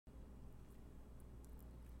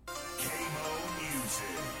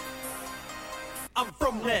I'm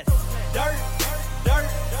from that dirt.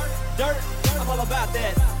 I'm all about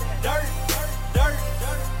that dirt.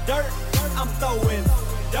 I'm throwing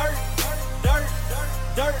dirt.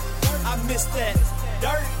 I miss that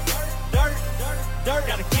dirt.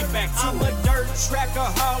 Gotta get back to I'm a dirt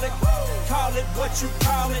trackaholic. Call it what you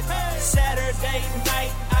call it. Saturday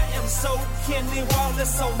night, I am so Kenny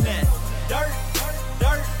Wallace on that dirt.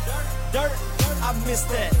 I miss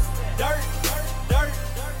that dirt.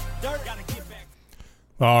 Gotta get back.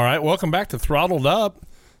 All right, welcome back to Throttled Up.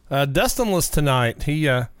 Dustinless tonight. He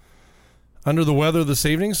under the weather this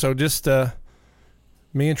evening, so just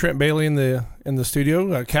me and Trent Bailey in the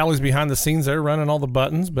studio. Callie's behind the scenes there, running all the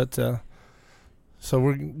buttons, but so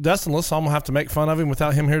we're Dustinless. I'm gonna have to make fun of him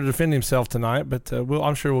without him here to defend himself tonight, but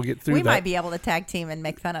I'm sure we'll get through that. We might be able to tag team and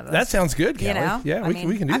make fun of us. That sounds good, Callie. You know? Yeah,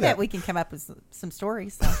 we can do that. I bet we can come up with some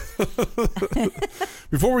stories. So.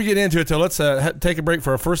 Before we get into it, though, let's take a break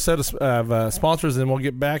for our first set of sponsors, and we'll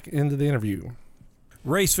get back into the interview.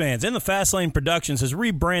 Race Fans In the Fast Lane Productions has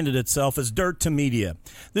rebranded itself as Dirt to Media.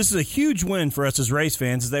 This is a huge win for us as race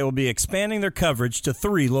fans, as they will be expanding their coverage to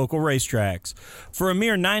 3 local racetracks. For a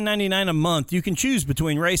mere $9.99 a month, you can choose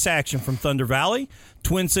between race action from Thunder Valley,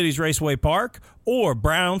 Twin Cities Raceway Park, or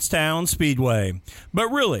Brownstown Speedway. But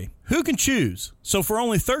really, who can choose? So for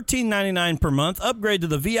only $13.99 per month, upgrade to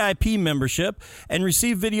the VIP membership and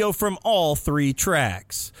receive video from all 3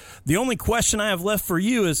 tracks. The only question I have left for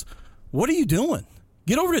you is, what are you doing?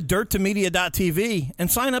 Get over to dirttomedia.tv and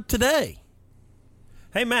sign up today.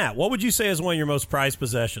 Hey, Matt, what would you say is one of your most prized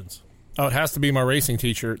possessions? Oh, it has to be my racing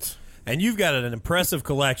T-shirts. And you've got an impressive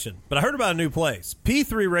collection. But I heard about a new place.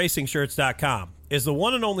 P3RacingShirts.com is the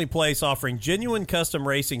one and only place offering genuine custom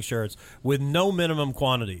racing shirts with no minimum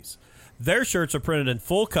quantities. Their shirts are printed in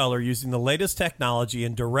full color using the latest technology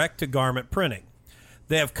in direct-to-garment printing.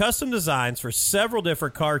 They have custom designs for several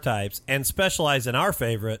different car types and specialize in our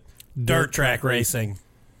favorite, dirt track racing.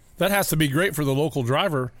 That has to be great for the local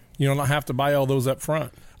driver. You don't have to buy all those up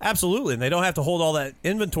front. Absolutely, and they don't have to hold all that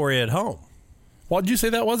inventory at home. What did you say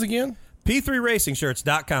that was again?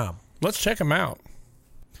 P3RacingShirts.com. Let's check them out.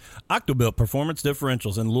 Octobuilt Performance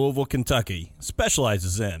Differentials in Louisville, Kentucky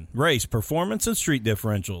specializes in race, performance, and street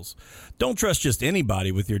differentials. Don't trust just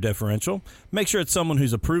anybody with your differential. Make sure it's someone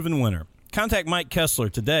who's a proven winner. Contact Mike Kessler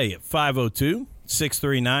today at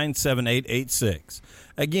 502-639-7886.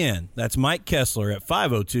 Again, that's Mike Kessler at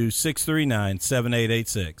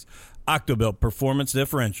 502-639-7886. Octobuilt Performance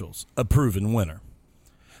Differentials, a proven winner.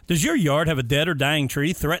 Does your yard have a dead or dying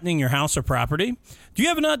tree threatening your house or property? Do you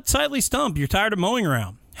have an unsightly stump you're tired of mowing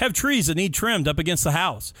around? Have trees that need trimmed up against the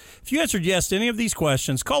house? If you answered yes to any of these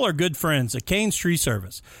questions, call our good friends at Kane's Tree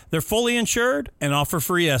Service. They're fully insured and offer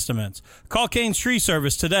free estimates. Call Kane's Tree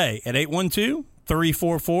Service today at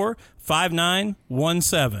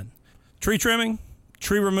 812-344-5917. Tree trimming,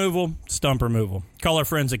 tree removal, stump removal. Call our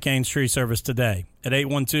friends at Kane's Tree Service today at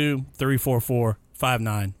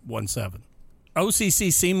 812-344-5917.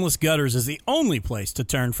 OCC Seamless Gutters is the only place to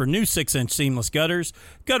turn for new 6-inch seamless gutters,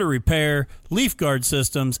 gutter repair, leaf guard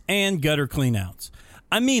systems, and gutter cleanouts.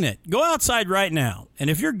 I mean it. Go outside right now, and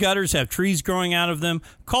if your gutters have trees growing out of them,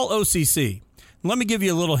 call OCC. Let me give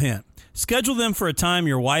you a little hint. Schedule them for a time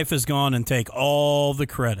your wife is gone and take all the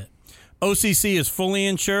credit. OCC is fully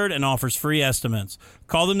insured and offers free estimates.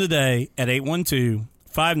 Call them today at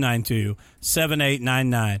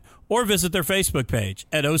 812-592-7899 or visit their Facebook page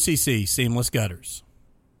at OCC Seamless Gutters.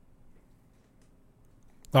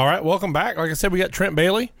 All right, welcome back. Like I said, we got Trent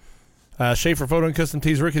Bailey, Schaefer Photo and Custom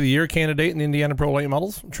Tees Rookie of the Year candidate in Indiana Pro Late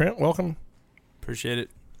Models. Trent, welcome. Appreciate it.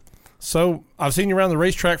 So I've seen you around the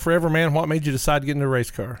racetrack forever, man. What made you decide to get into a race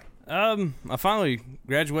car? I finally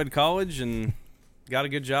graduated college and got a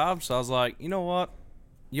good job, so I was like, you know what?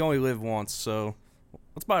 You only live once, so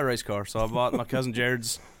let's buy a race car. So I bought my cousin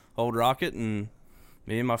Jared's old Rocket, and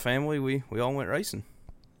me and my family, we all went racing.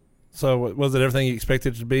 So was it everything you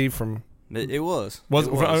expected it to be from? It was. Was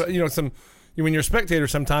you know, when you're a spectator,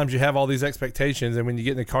 sometimes you have all these expectations, and when you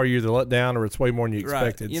get in the car, you're either let down or it's way more than you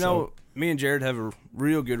expected. Right. You know, me and Jared have a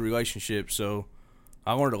real good relationship, so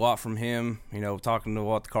I learned a lot from him, you know, talking to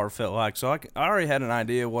what the car felt like. So I already had an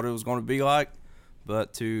idea what it was going to be like,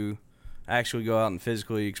 but to actually go out and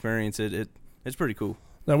physically experience it's pretty cool.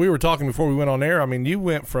 Now, we were talking before we went on air. I mean, you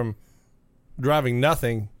went from driving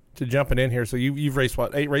nothing to jumping in here. So you've raced,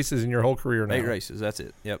 8 races in your whole career now? 8 races, that's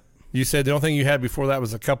it, yep. You said the only thing you had before that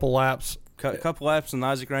was a couple laps? A couple laps in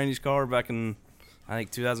Isaac Rainey's car back in, I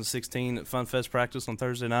think, 2016 at Fun Fest practice on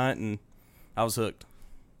Thursday night, and I was hooked.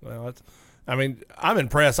 Well, I'm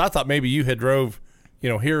impressed. I thought maybe you had drove,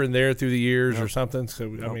 here and there through the years or something. So,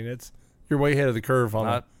 I mean, you're way ahead of the curve on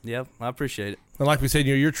that. Yep, I appreciate it. And like we said,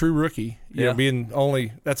 you're a true rookie. You know, being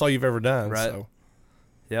only that's all you've ever done. Right. So.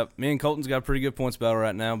 Yep. Me and Colton's got a pretty good points battle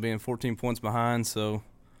right now, being 14 points behind. So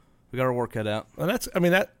we got our work cut out. And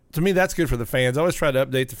that to me that's good for the fans. I always try to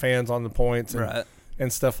update the fans on the points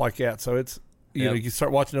and stuff like that. So it's you know, you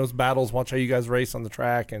start watching those battles, watch how you guys race on the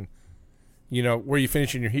track, and you know where you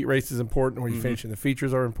finish in your heat race is important. Where you finish in the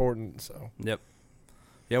features are important. So yep.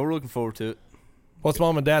 Yeah, we're looking forward to it. What's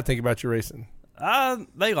mom and dad think about your racing?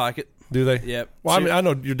 They like it. Do they? Yep. Well, I mean, I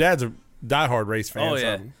know your dad's a diehard race fan. Oh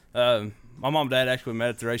yeah. My mom and dad actually met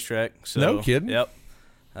at the racetrack. So, no kidding. Yep.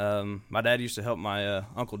 My dad used to help my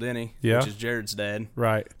Uncle Denny, which is Jared's dad.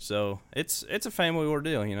 Right. So it's a family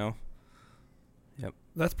ordeal, you know. Yep.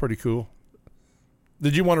 That's pretty cool.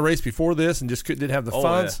 Did you want to race before this and just didn't have the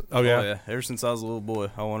funds? Yeah. Oh yeah. Ever since I was a little boy,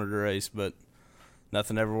 I wanted to race, but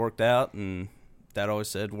nothing ever worked out, and Dad always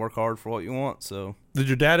said, "Work hard for what you want." So. Did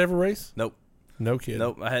your dad ever race? Nope. No kidding.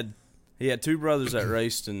 Nope. He had two brothers that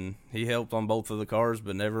raced, and he helped on both of the cars,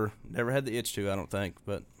 but never had the itch to, I don't think.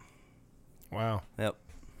 But wow. Yep.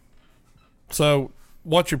 So,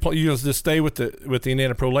 what's your plan? You gonna just stay with the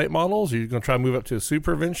Indiana Pro late models? Are you gonna try to move up to a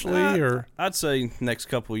super eventually, or? I'd say next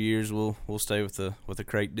couple of years we'll stay with the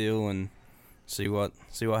crate deal and see what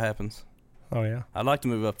happens. Oh yeah. I'd like to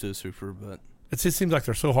move up to a super, but it just seems like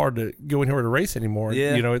they're so hard to go anywhere to race anymore.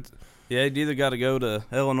 Yeah. You know it's. Yeah, you either got to go to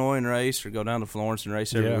Illinois and race or go down to Florence and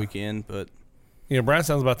race every weekend. But you know,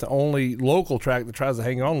 Brownstown's about the only local track that tries to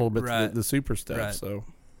hang on a little bit Right. to the super stuff. Right. So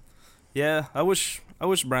yeah, I wish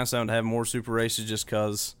Brownstown would have more super races just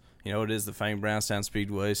because you know it is the famed Brownstown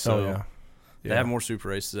Speedway. So to have more super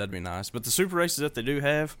races, that'd be nice. But the super races that they do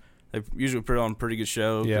have, they usually put on a pretty good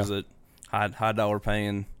show because it high dollar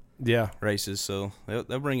paying races. So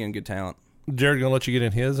they'll bring in good talent. Jared gonna let you get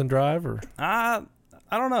in his and drive, or I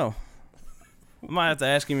don't know. I might have to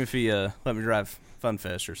ask him if he let me drive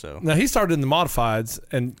FunFest or so. now he started in the modifieds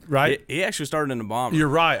and right. He actually started in the Bomber. You're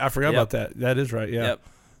right. I forgot about that. That is right. Yeah. Yep.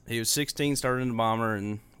 He was 16, started in the Bomber,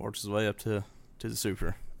 and worked his way up to the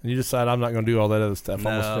Super. And you decide I'm not going to do all that other stuff.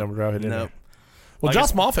 I'm going to drive it in there. Nope. Well,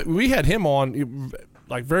 Josh Moffitt, we had him on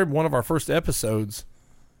like one of our first episodes,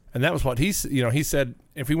 and that was what he said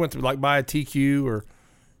if he went to like buy a TQ or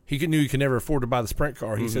knew he could never afford to buy the sprint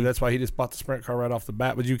car. He said that's why he just bought the sprint car right off the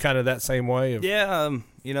bat. Was you kind of that same way? Yeah,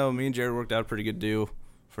 you know, me and Jared worked out a pretty good deal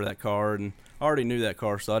for that car, and I already knew that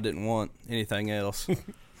car, so I didn't want anything else.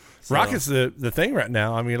 So, Rocket's the thing right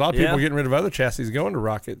now. I mean, a lot of people are getting rid of other chassis going to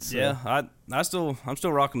Rockets. So. Yeah, I'm still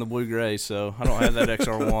rocking the blue gray, so I don't have that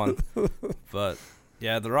XR1. But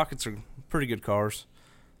yeah, the Rockets are pretty good cars.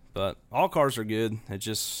 But all cars are good. It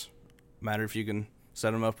just matters if you can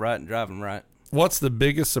set them up right and drive them right. What's the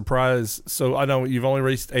biggest surprise? So I know you've only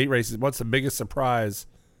raced 8 races. What's the biggest surprise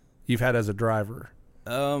you've had as a driver?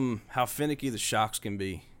 How finicky the shocks can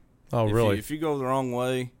be. Oh, really? If you go the wrong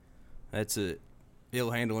way, that's a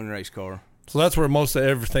ill handling race car. So that's where most of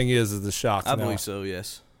everything is the shocks. I believe so.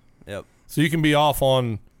 Yes. Yep. So you can be off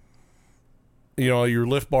on, your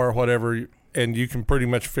lift bar or whatever, and you can pretty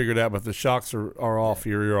much figure it out. But if the shocks are off,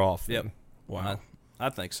 you're off. Yep. And, wow. I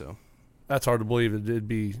think so. That's hard to believe it'd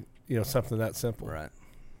be something that simple. Right.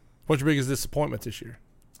 What's your biggest disappointment this year?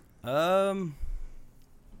 Not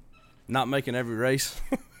making every race,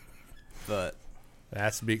 but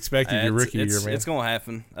that's to be expected. Your rookie year, man. It's gonna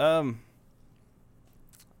happen.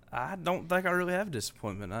 I don't think I really have a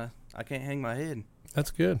disappointment. I can't hang my head.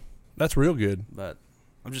 That's good. That's real good. But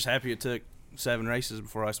I'm just happy it took 7 races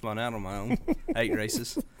before I spun out on my own. 8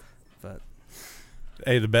 races. But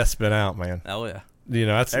hey, the best's been out, man. Oh yeah.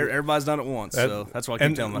 That's everybody's done it once, so that's why I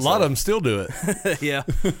keep telling myself. A lot of them still do it. Yeah.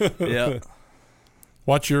 Yeah.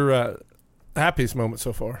 What's your happiest moment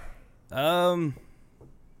so far?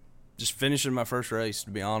 Just finishing my first race,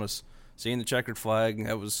 to be honest. Seeing the checkered flag,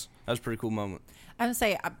 that was a pretty cool moment. I would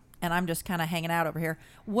say, and I'm just kind of hanging out over here.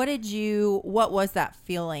 What was that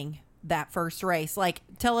feeling that first race? Like,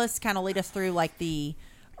 tell us, kind of lead us through like the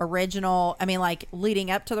original, like leading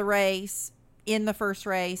up to the race, in the first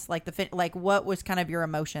race, like what was kind of your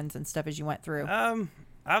emotions and stuff as you went through? I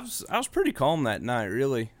was pretty calm that night,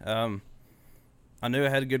 really. I knew I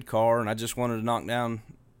had a good car, and I just wanted to knock down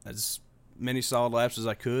as many solid laps as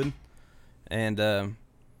I could. And I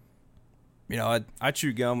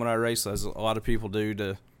chew gum when I race, as a lot of people do,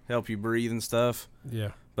 to help you breathe and stuff.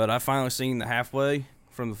 Yeah. But I finally seen the halfway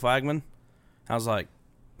from the flagman. I was like,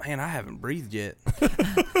 man, I haven't breathed yet.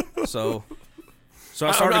 So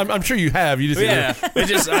I started. I'm sure you have. You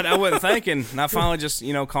just I wasn't thinking, and I finally just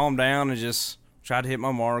calmed down and just tried to hit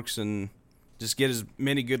my marks and just get as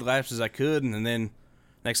many good laps as I could. And then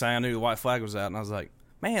next thing I knew, the white flag was out, and I was like,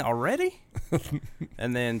 man, already?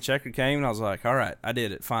 And then Checker came, and I was like, all right, I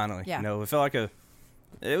did it finally. Yeah. You know, it felt like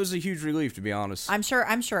it was a huge relief, to be honest. I'm sure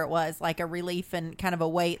it was like a relief and kind of a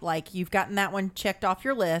weight. Like you've gotten that one checked off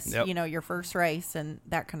your list. Yep. You know, your first race and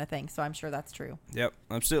that kind of thing. So I'm sure that's true. Yep.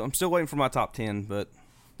 I'm still waiting for my top 10, but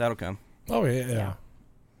that'll come. Oh yeah.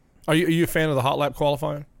 Are you a fan of the hot lap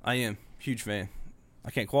qualifying? I am. Huge fan.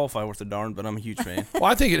 I can't qualify worth a darn, but I'm a huge fan. Well,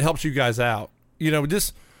 I think it helps you guys out. You know,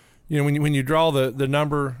 just when you draw the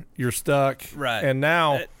number, you're stuck. Right. And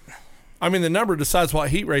now, I mean, the number decides what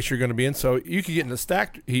heat race you're going to be in. So you could get in a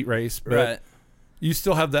stacked heat race, but Right. you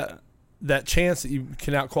still have that chance that you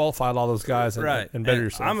can out qualify all those guys and, Right. and better And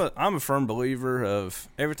yourself. I'm a firm believer of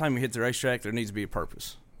every time you hit the racetrack, there needs to be a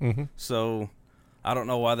purpose. Mm-hmm. So I don't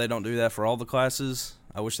know why they don't do that for all the classes.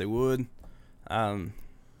 I wish they would. I'm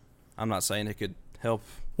not saying it could help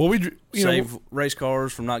Well, we save race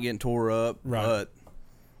cars from not getting tore up, Right. but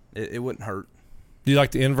it wouldn't hurt. do you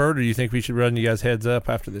like the invert, or do you think we should run you guys heads up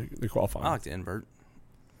after the qualifying? I like the invert.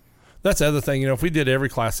 That's the other thing. You know, if we did every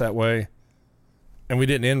class that way, and we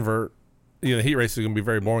didn't invert, the heat race is going to be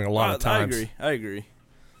very boring a lot of times. I agree.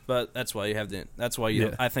 But that's why you have the. That's why you.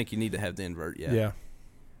 Yeah. I think you need to have the invert. Yeah. Yeah.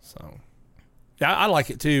 So, yeah, I like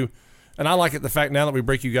it too. And I like it the fact now that we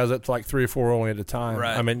break you guys up to like 3 or 4 only at a time.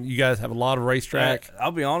 Right. I mean, you guys have a lot of racetrack.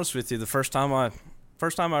 I'll be honest with you. The first time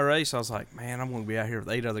I raced, I was like, man, I'm going to be out here with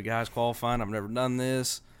 8 other guys qualifying. I've never done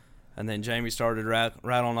this. And then Jamie started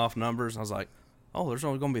rattling off numbers. I was like, oh, there's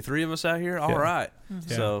only going to be 3 of us out here. All Yeah. right. Mm-hmm.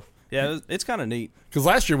 Yeah. So yeah, it's kind of neat. Because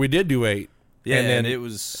last year we did do 8. Yeah, And then- it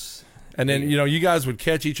was And then, you guys would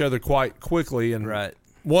catch each other quite quickly. And right.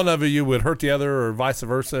 one of you would hurt the other or vice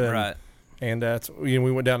versa. And, Right. And that's, we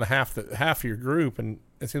went down to half your group. And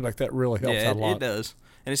it seems like that really helps Yeah, out a lot. it does.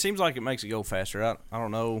 And it seems like it makes it go faster. I don't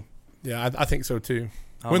know. Yeah, I think so too.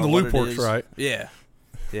 I don't When the know what loop it works is. right. Yeah.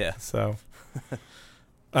 Yeah. So,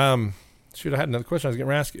 shoot, I had another question I was going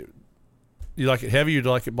to ask you. You like it heavy or do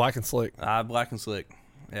you like it black and slick? Black and slick.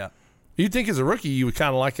 Yeah. You'd think as a rookie you would kind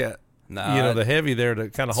of like that, Nah, the heavy there to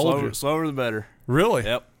kind of hold you. slower the better. Really?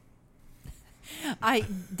 Yep.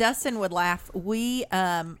 Dustin would laugh.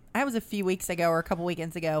 I was a few weeks ago or a couple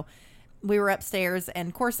weekends ago. We were upstairs, and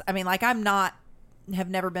of course, I mean, like have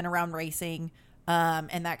never been around racing,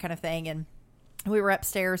 and that kind of thing. And we were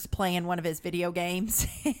upstairs playing one of his video games,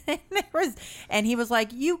 and he was like,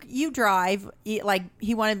 "You drive." Like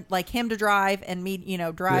he wanted like him to drive and me,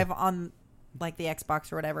 drive on like the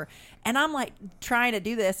Xbox or whatever. And I'm like trying to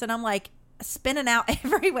do this, and I'm like spinning out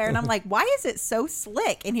everywhere, and I'm like, why is it so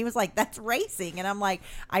slick? And he was like, that's racing. And I'm like,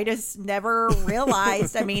 I just never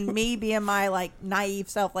realized. I mean, me being my like naive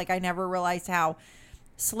self, like I never realized how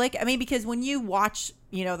slick. I mean, because when you watch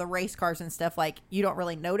the race cars and stuff, like you don't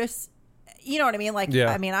really notice, you know what I mean? Like,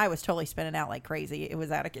 Yeah. I mean, I was totally spinning out like crazy. It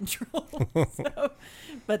was out of control.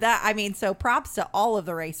 So props to all of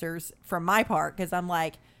the racers from my part, because I'm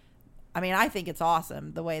like, I mean, I think it's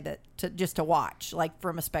awesome the way that to watch, like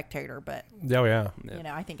from a spectator, but Oh, yeah.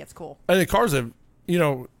 I think it's cool. And the cars have,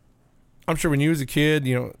 I'm sure when you was a kid,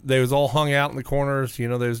 they was all hung out in the corners, they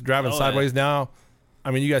was driving Oh, sideways. Now,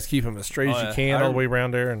 I mean, you guys keep them as straight as Oh, you yeah. can all the way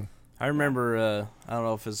around there. And I remember, I don't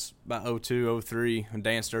know if it's about 02, 03, when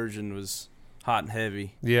Dan Sturgeon was hot and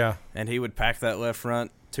heavy, yeah, and he would pack that left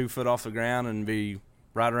front 2 foot off the ground and be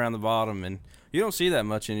right around the bottom, and you don't see that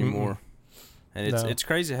much anymore. And No. it's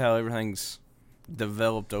crazy how everything's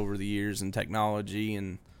developed over the years in technology,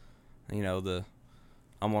 and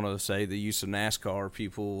I'm gonna say the use of NASCAR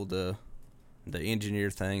people, the engineer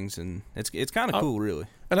things, and it's kind of cool, really.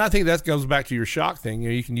 and I think that goes back to your shock thing.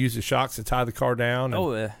 You can use the shocks to tie the car down. And,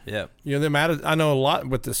 Oh yeah, yeah. I know a lot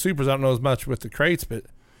with the supers. I don't know as much with the crates, but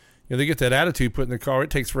they get that attitude put in the car. It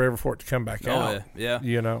takes forever for it to come back out. Oh yeah.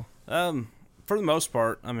 For the most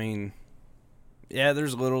part, I mean, yeah,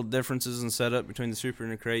 there's little differences in setup between the Super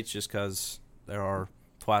and the crates, just because there are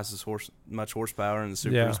twice as much horsepower in the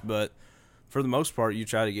Supers. Yeah. But for the most part, you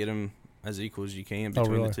try to get them as equal as you can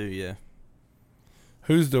between really? the two. Yeah.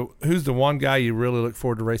 Who's the one guy you really look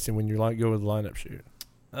forward to racing when you go with the lineup shoot?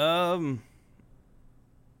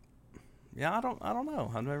 Yeah, I don't know.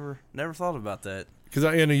 I've never thought about that. Because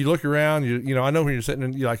you look around, I know when you're sitting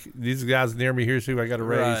and you're like, these guys near me, here's who I got to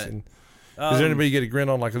race. Right. And does there anybody get a grin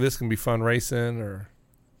on like, this can be fun racing or?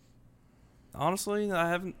 Honestly,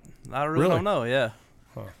 I really Really? don't know. Yeah.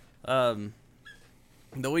 Huh.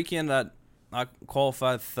 The weekend I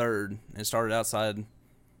qualified third and started outside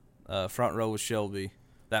front row with Shelby.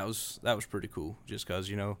 That was pretty cool, just because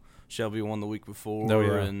Shelby won the week before Oh,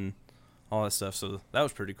 yeah. and all that stuff. So that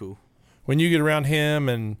was pretty cool. When you get around him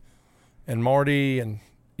and Marty and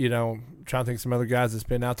trying to think of some other guys that's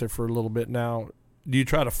been out there for a little bit now, do you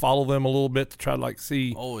try to follow them a little bit to try to like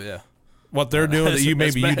see Oh yeah. what they're doing that you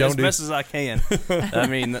maybe you don't as do? best as I can. I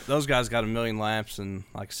mean, those guys got 1,000,000 laps, and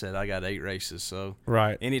like I said, I got 8 races. So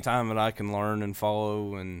Right. anytime that I can learn and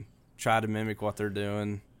follow and try to mimic what they're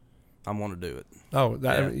doing, I'm going to do it. Oh,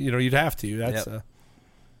 that, Yeah. you'd have to. That's Yep.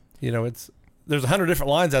 there's 100 different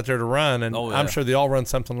lines out there to run, and Oh, yeah. I'm sure they all run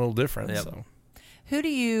something a little different. Yep. So Who do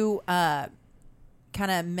you kind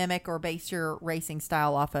of mimic or base your racing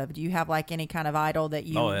style off of? Do you have like any kind of idol that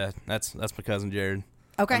you? Oh yeah, that's my cousin Jared.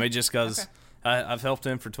 Okay. I mean, just because Okay. I've helped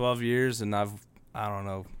him for 12 years, and I don't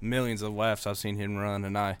know, millions of laps I've seen him run,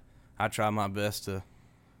 and I try my best to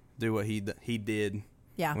do what he did.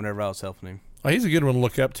 Yeah. Whenever I was helping him. well, he's a good one to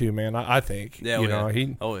look up to, man. I think. Yeah. You oh, know,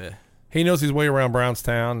 yeah. Oh yeah. he knows his way around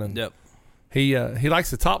Brownstown, and Yep. he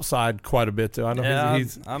likes the top side quite a bit, though. I know Yeah.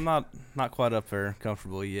 he's I'm not quite up there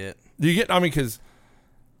comfortably yet. Do you get? I mean, because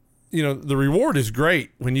the reward is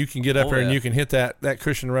great when you can get up Oh, there and yeah. you can hit that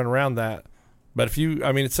cushion and run around that. But if you,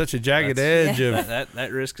 I mean, it's such a jagged edge of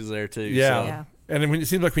That risk is there too. yeah. So. Yeah. And then it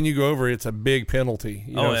seems like when you go over, it's a big penalty.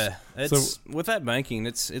 You know? Oh yeah. It's So with that banking,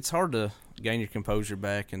 it's hard to gain your composure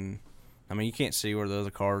back, and I mean you can't see where the other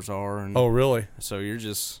cars are, and oh, really? so you're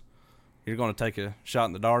going to take a shot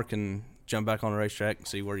in the dark and jump back on the racetrack and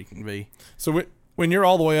see where you can be. So when you're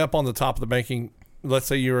all the way up on the top of the banking, let's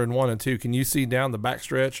say you're in 1 and 2, can you see down the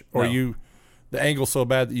backstretch, or No. the angle's so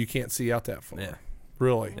bad that you can't see out that far? Yeah.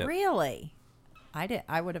 Really? Yep. Really?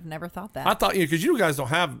 I would have never thought that. I thought because you guys don't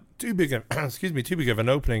have too big of an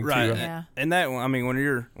opening, Right. To, Yeah. And that one, I mean, when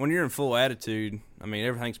you're in full attitude, I mean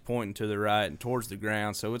everything's pointing to the right and towards the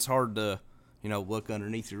ground, so it's hard to look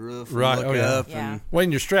underneath your roof, and Right, look oh, yeah. up, Yeah. and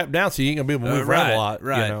when you're strapped down, so you ain't gonna be able to move around a right, lot,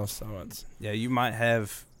 right. So it's yeah, you might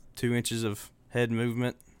have 2 inches of head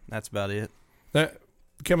movement. That's about it. that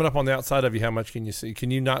coming up on the outside of you. How much can you see?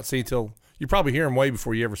 Can you not see till you probably hear them way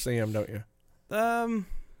before you ever see them, don't you?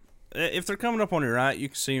 If they're coming up on your right, you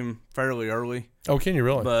can see them fairly early. Oh, can you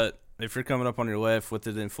really? But if you're coming up on your left with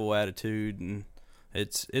it in full attitude, and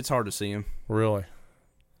it's hard to see them. Really?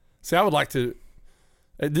 See, I would like to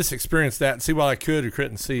just experience that and see what I could or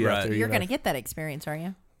couldn't see out Right. there. You're know? going to get that experience, are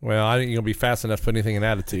you? Well, I think you're gonna be fast enough to put anything in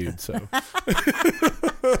attitude. So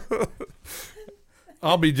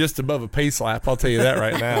I'll be just above a pace lap. I'll tell you that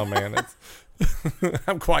right now, man.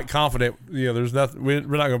 I'm quite confident. There's nothing. We're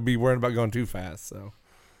not going to be worried about going too fast. So,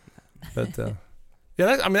 but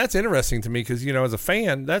yeah, that's interesting to me because as a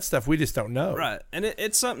fan, that stuff we just don't know. Right, and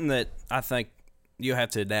it's something that I think you have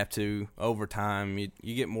to adapt to over time.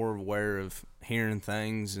 You get more aware of hearing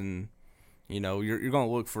things, and you're going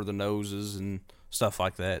to look for the noses and stuff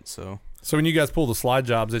like that. So when you guys pull the slide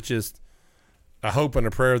jobs, it's just a hope and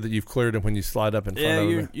a prayer that you've cleared them when you slide up in front of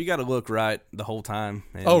them. you got to look right the whole time.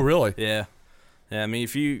 And Oh, really? Yeah. I mean,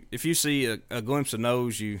 if you see a glimpse of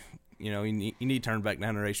nose, you need to turn back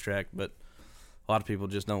down the racetrack. But a lot of people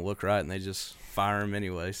just don't look right, and they just fire them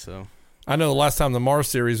anyway. So I know the last time the Mars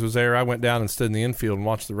Series was there, I went down and stood in the infield and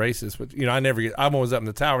watched the races. But I'm always up in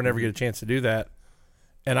the tower, never get a chance to do that.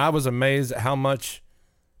 And I was amazed at how much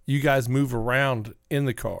you guys move around in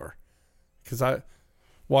the car, because I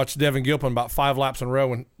watched Devin Gilpin about 5 laps in a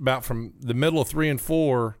row, and about from the middle of 3 and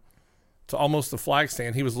 4 to almost the flag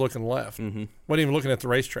stand, he was looking left. Mm-hmm. Wasn't even looking at the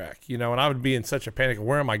racetrack, and I would be in such a panic of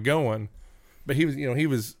where am I going? But he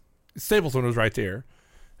was Stapleton was right there,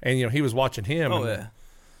 and he was watching him. Oh, and, yeah.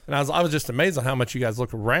 and I was just amazed on how much you guys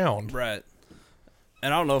look around. Right.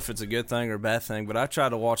 And I don't know if it's a good thing or a bad thing, but I try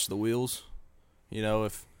to watch the wheels.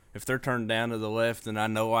 If they're turned down to the left, then I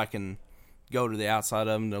know I can go to the outside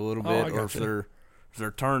of them a little Oh, I bit. Or if gotcha.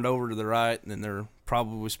 they're turned over to the right, then they're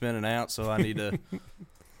probably spinning out. So I need to.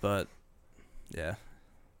 But yeah,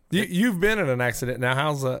 You've been in an accident now.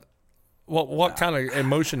 How's that? What kind of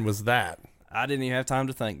emotion was that? I didn't even have time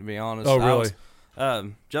to think, to be honest. Oh, really?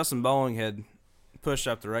 Justin Bowling had pushed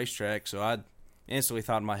up the racetrack, so I instantly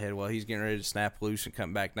thought in my head, well, he's getting ready to snap loose and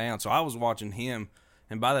come back down. So I was watching him,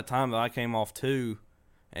 and by the time that I came off 2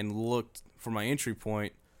 and looked for my entry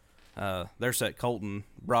point, there's that Colton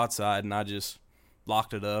broadside, and I just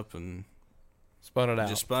locked it up and Spun it out.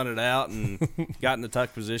 just spun it out and got in the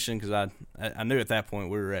tuck position because I knew at that point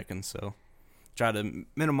we were wrecking. So tried to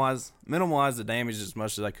minimize the damage as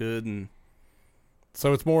much as I could, and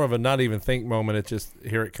So it's more of a not even think moment. It's just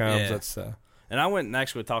here it comes. Yeah. That's And I went and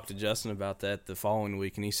actually talked to Justin about that the following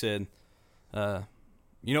week, and he said,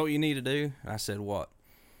 you know what you need to do? I said, what?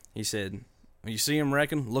 He said, when you see him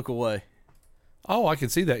wrecking, look away. oh, I can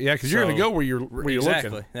see that. Yeah, because you're going to So- go where you're exactly.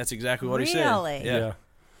 looking. That's exactly what he Really? said. Yeah.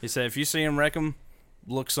 He said, if you see him wreck him,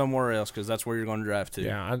 look somewhere else because that's where you're going to drive to.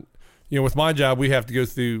 Yeah. With my job, we have to go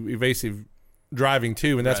through evasive driving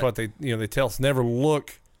too, and that's Right. what they tell us. Never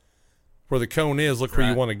look where the cone is, look where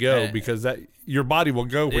you Right. want to go, Yeah. because that your body will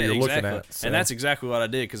go where Yeah, you're exactly. looking at. So, And that's exactly what I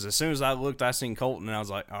did, because as soon as I looked, I seen Colton, and I was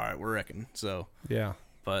like, all right, we're wrecking. So, yeah.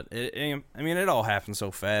 but it all happened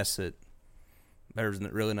so fast that there's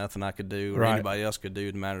really nothing I could do or Right. anybody else could do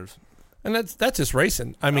to matter. And that's just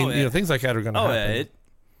racing. I mean, yeah. things like that are going to Oh, happen.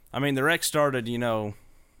 yeah. The wreck started,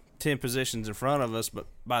 10 positions in front of us, but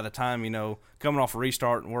by the time, coming off a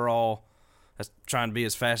restart and we're all trying to be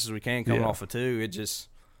as fast as we can coming Yeah. off of 2, there's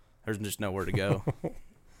just nowhere to go.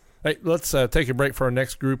 Hey, let's take a break for our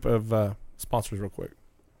next group of sponsors real quick.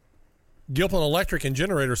 Gilpin Electric and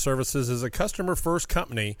Generator Services is a customer-first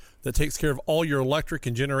company that takes care of all your electric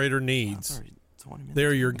and generator needs.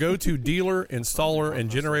 They're your go-to dealer, installer,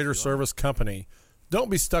 and generator service company.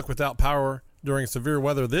 Don't be stuck without power during severe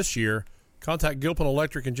weather this year. Contact Gilpin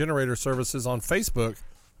Electric and Generator Services on Facebook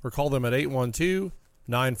or call them at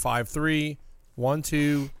 812-953-1261.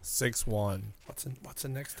 What's the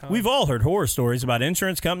next time? We've all heard horror stories about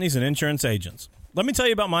insurance companies and insurance agents. Let me tell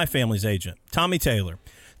you about my family's agent, Tommy Taylor.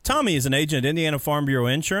 Tommy is an agent at Indiana Farm Bureau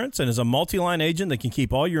Insurance and is a multi-line agent that can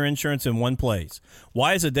keep all your insurance in one place.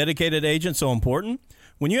 Why is a dedicated agent so important?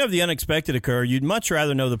 When you have the unexpected occur, you'd much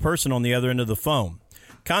rather know the person on the other end of the phone.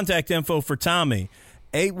 Contact info for Tommy,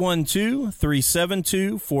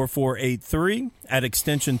 812-372-4483 at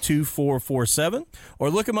extension 2447, or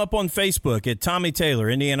look him up on Facebook at Tommy Taylor,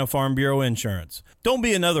 Indiana Farm Bureau Insurance. Don't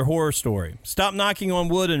be another horror story. Stop knocking on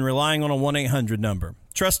wood and relying on a 1-800 number.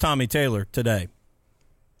 Trust Tommy Taylor today.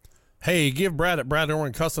 Hey, give Brad at Brad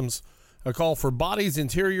Irwin Customs a call for bodies,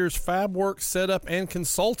 interiors, fab work, setup, and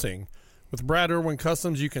consulting. With Brad Irwin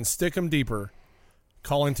Customs, you can stick them deeper.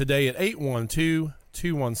 Call him today at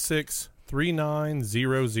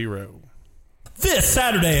 812-216-3900. This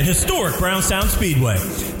Saturday at historic Brownstown Speedway.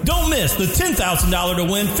 Don't miss the $10,000 to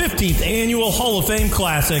win 15th annual Hall of Fame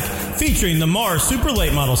Classic featuring the Mars Super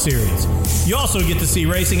Late Model Series. You also get to see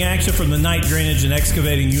racing action from the Knight Drainage and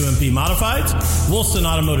Excavating UMP Modifieds, Wilson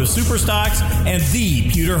Automotive Super Stocks, and the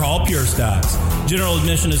Pewter Hall Pure Stocks. General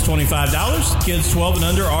admission is $25. Kids 12 and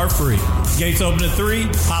under are free. Gates open at 3,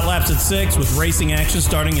 hot laps at 6, with racing action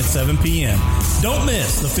starting at 7 p.m. Don't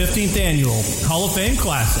miss the 15th annual Hall of Fame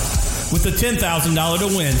Classic with the $10,000 to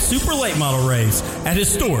win Super Late Model race at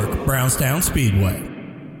historic Brownstown Speedway.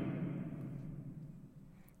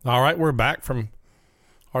 All right, we're back from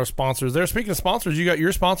our sponsors there. Speaking of sponsors, you got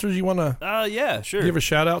your sponsors you want to Yeah, sure. give a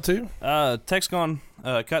shout out to? Texcon,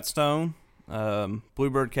 Cut Stone,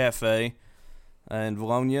 Bluebird Cafe, and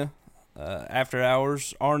Valonia. After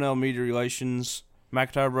Hours, Arnell Media Relations,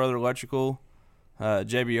 McIntyre Brother Electrical,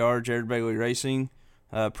 JBR, Jared Bailey Racing,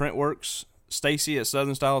 Printworks, Stacy at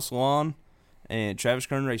Southern Style Salon, and Travis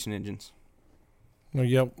Kern Racing Engines. Well,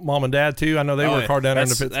 yeah, mom and dad too. I know they work hard down there in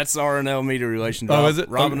the pits. That's R&L Media Relations. Oh, is it?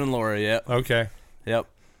 Robin Okay. and Laura, yep. Okay. Yep.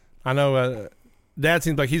 I know dad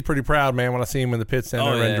seems like he's pretty proud, man, when I see him in the pits down Oh,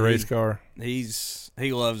 there running yeah, the race car. He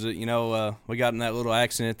loves it. We got in that little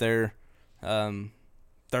accident there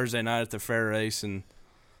Thursday night at the fair race, and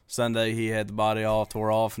Sunday he had the body all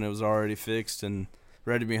tore off, and it was already fixed and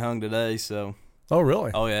ready to be hung today. So, Oh,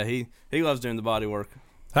 really? oh yeah, he loves doing the body work.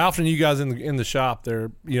 How often are you guys in the shop there?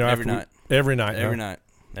 Every night. Every night. Every huh? night.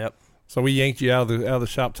 Yep. So we yanked you out of the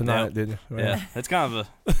shop tonight, Yep. did you? Well, Yeah. It's kind of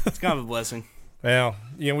a blessing. Well,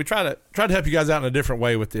 we try to help you guys out in a different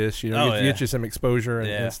way with this. Oh, Get yeah. you some exposure and,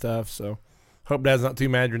 Yeah. and stuff. So hope Dad's not too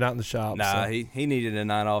mad you're not in the shop. Nah, so. he needed a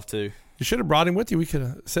night off too. You should have brought him with you. We could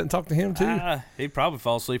have sat and talked to him too. He'd probably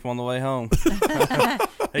fall asleep on the way home.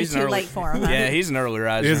 He's an too early, late for him. Huh? Yeah, he's an early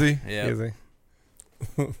riser. Is he? Yeah. Is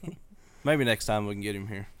he? Maybe next time we can get him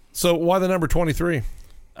here. So why the number 23?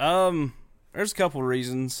 There's a couple of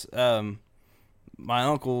reasons. My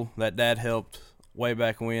uncle that Dad helped way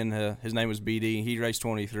back when, his name was BD. He raced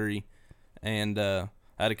 23, and I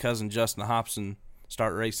had a cousin, Justin Hobson,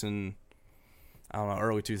 start racing. I don't know,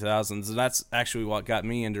 early 2000s, and that's actually what got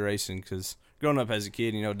me into racing. Because growing up as a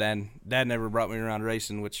kid, Dad never brought me around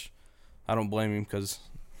racing, which I don't blame him because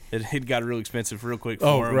it got real expensive real quick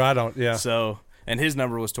for him. Right on. Yeah. So, and his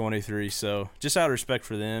number was 23. So, just out of respect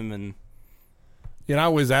for them, and I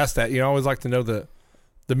always ask that. I always like to know the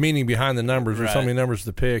meaning behind the numbers. There's so Right. many numbers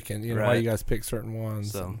to pick, and why Right. you guys pick certain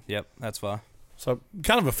ones. so yep, that's why. So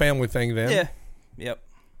kind of a family thing then. Yeah. Yep.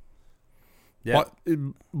 Yeah. What,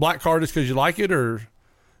 black car just because you like it, or is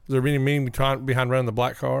there any meaning behind running the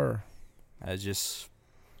black car? Or? I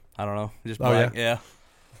don't know. Just Oh, black. Yeah.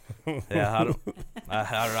 Yeah.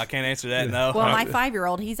 I can't answer that. No. Well, my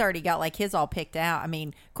 5-year-old, he's already got like his all picked out. I mean,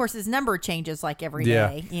 of course, his number changes like every Yeah.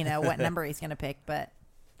 day. What number he's going to pick, but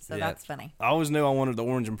so Yeah. that's funny. I always knew I wanted the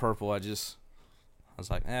orange and purple. I was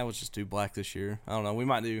like, let's just do black this year. I don't know. We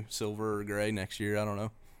might do silver or gray next year. I don't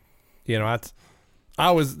know. You know,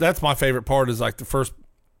 that's my favorite part is like the first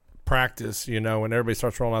practice, you know, when everybody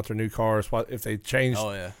starts rolling out their new cars, what if they change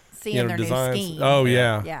seeing their designs. new scheme. Oh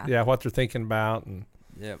yeah, what they're thinking about, and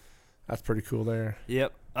Yep. that's pretty cool there.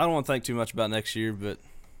 Yep. I don't want to think too much about next year, but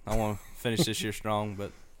I want to finish this year strong.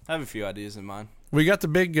 But I have a few ideas in mind. We got the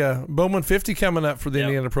big Bowman 50 coming up for the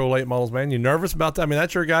Indiana Pro Late Models, man. You nervous about that? I mean,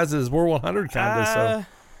 that's your guys' World 100 kind of. So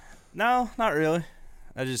no, not really.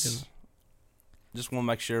 I just want to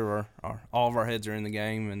make sure all of our heads are in the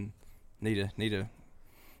game and need to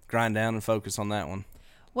grind down and focus on that one.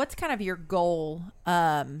 What's kind of your goal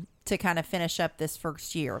to kind of finish up this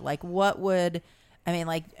first year? Like, what would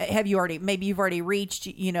have you already reached,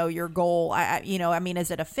 you know, your goal?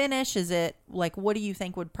 Is it a finish? Is it like, what do you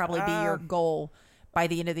think would probably be your goal by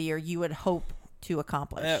the end of the year you would hope to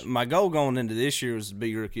accomplish? My goal going into this year was to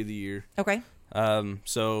be Rookie of the Year. Okay.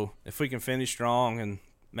 So if we can finish strong and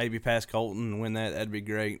maybe pass Colton and win that'd be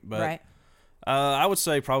great. But right. I would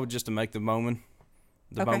say probably just to make the Bowman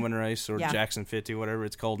Bowman race or Jackson 50, whatever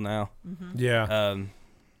it's called now. Mm-hmm. Yeah.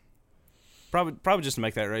 Probably just to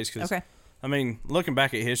make that race because, okay. I mean, looking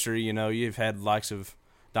back at history, you know, you've had the likes of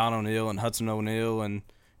Don O'Neill and Hudson O'Neill and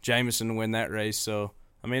Jameson to win that race. So,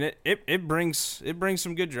 I mean, it brings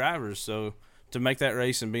some good drivers. So to make that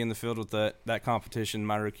race and be in the field with that competition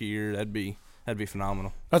my rookie year, that'd be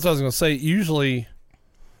phenomenal. That's what I was going to say. Usually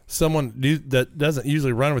someone that doesn't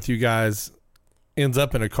usually run with you guys ends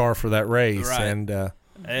up in a car for that race. Right.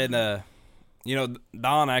 And you know,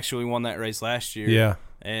 Don actually won that race last year. Yeah.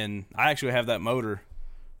 And I actually have that motor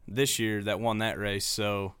this year that won that race.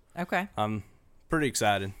 So okay. I'm pretty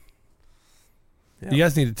excited. Yeah. You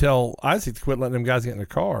guys need to tell Isaac to quit letting them guys get in the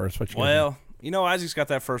car. That's what you you know, Isaac's got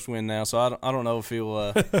that first win now, so I don't know if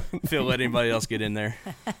he'll let anybody else get in there.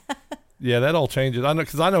 Yeah, that all changes. I know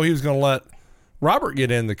because I know he was going to let Robert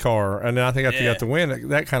get in the car, and then I think after he got the win,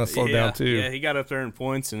 that kind of slowed down too. Yeah, he got up there in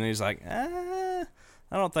points, and he's like, I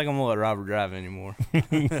don't think I'm gonna let Robert drive anymore.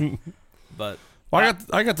 But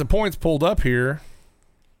I got the points pulled up here.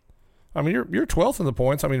 I mean, you're 12th in the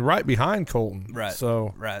points. I mean, right behind Colton. Right.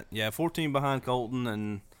 So right, yeah, 14 behind Colton,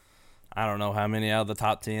 and I don't know how many out of the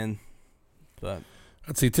top 10. But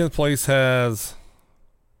let's see, 10th place has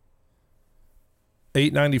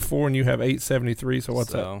 894, and you have 873. So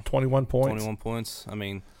what's that? 21 points. 21 points. I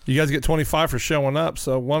mean, you guys get 25 for showing up.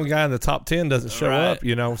 So one guy in the top 10 doesn't show up.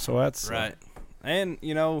 You know, so that's right. And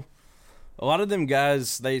you know, a lot of them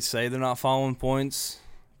guys, they say they're not following points,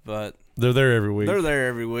 but they're there every week. They're there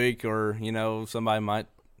every week, or you know, somebody might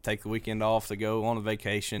take the weekend off to go on a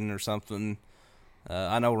vacation or something.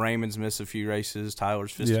 I know Raymond's missed a few races. Tyler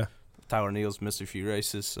Neal's missed a few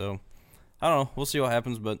races. So I don't know. We'll see what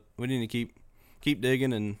happens, but we need to keep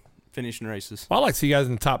digging and finishing races. Well, I like to see you guys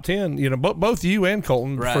in the top 10. You know, both you and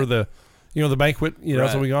Colton for the, you know, the banquet. You know,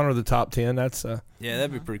 so we honor the top 10. That's yeah,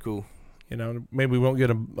 that'd be pretty cool. You know, maybe we won't get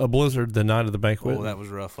a blizzard the night of the banquet. Oh, that was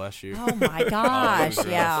rough last year. Oh my gosh,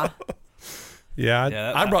 yeah.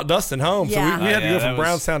 I brought Dustin home, so we had to go from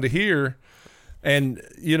Brownstown to here, and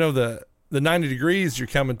you know the 90 degrees. You're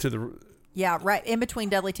coming to the right in between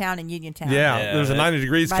Dudleytown and Uniontown. Yeah, there's a 90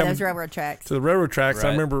 degrees by coming those railroad tracks. To the railroad tracks. Right.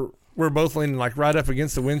 I remember we're both leaning like right up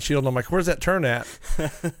against the windshield, and I'm like, "Where's that turn at?"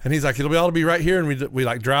 And he's like, "It ought to be right here." And we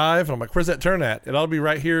like drive, and I'm like, "Where's that turn at?" It ought to be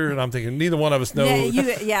right here. And I'm thinking, neither one of us know.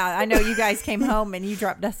 Yeah, I know you guys came home and you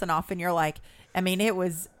dropped Dustin off, and you're like, I mean, it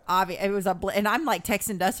was obvious. It was and I'm like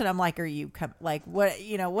texting Dustin. I'm like, "Are you like what?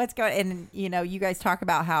 You know what's going?" And you know, you guys talk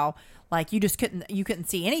about how like you just couldn't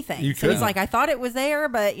see anything. He's like, I thought it was there,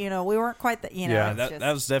 but you know, we weren't quite. Yeah,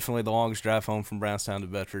 that was definitely the longest drive home from Brownstown to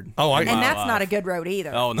Bedford. Oh, and that's not a good road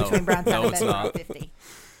either. Oh no, between Brownstown and Bedford, not. 50.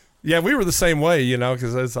 Yeah, we were the same way, you know,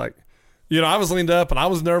 because it's like, you know, I was leaned up and I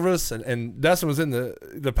was nervous, and Dustin was in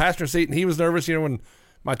the passenger seat and he was nervous. You know, when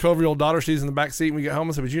my 12-year-old daughter, she's in the back seat, and we get home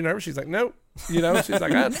and said, "Was you nervous?" She's like, "Nope." You know, she's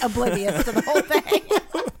like, oblivious to the whole thing.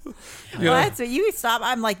 Well, that's what you stop.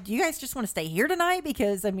 I'm like, do you guys just want to stay here tonight?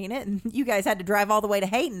 Because I mean, you guys had to drive all the way to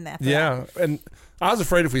Hayden. After that. And I was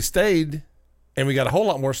afraid if we stayed and we got a whole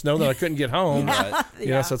lot more snow, then I couldn't get home. You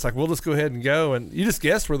know, so it's like, we'll just go ahead and go. And you just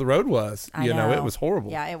guessed where the road was. You know, it was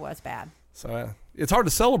horrible. Yeah, it was bad. So it's hard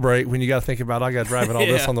to celebrate when you got to think about, I got to drive all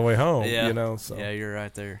this on the way home. Yeah. You know, so. Yeah, you're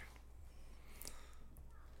right there.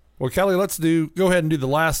 Well, Kelly, go ahead and do the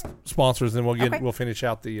last sponsors, and we'll finish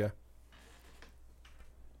out the.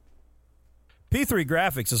 P3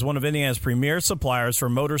 Graphics is one of Indiana's premier suppliers for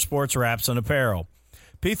motorsports wraps and apparel.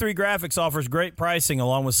 P3 Graphics offers great pricing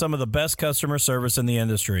along with some of the best customer service in the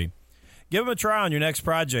industry. Give them a try on your next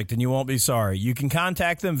project, and you won't be sorry. You can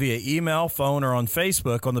contact them via email, phone, or on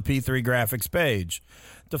Facebook on the P3 Graphics page.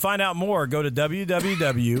 To find out more, go to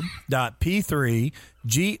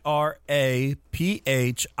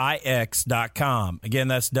www.p3graphics.com. Again,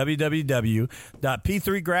 that's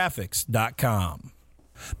www.p3graphics.com.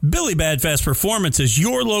 Billy Badfast Performance is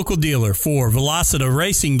your local dealer for Velocita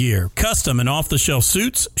racing gear, custom and off-the-shelf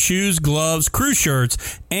suits, shoes, gloves, crew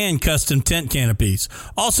shirts, and custom tent canopies.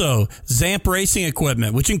 Also, Zamp racing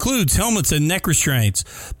equipment, which includes helmets and neck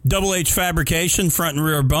restraints, Double H fabrication, front and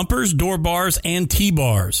rear bumpers, door bars, and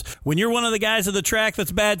T-bars. When you're one of the guys at the track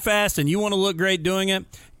that's Badfast and you want to look great doing it,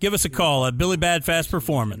 give us a call at Billy Badfast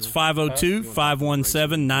Performance,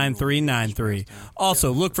 502-517-9393.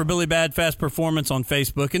 Also, look for Billy Badfast Performance on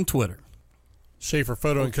Facebook and Twitter. Schaefer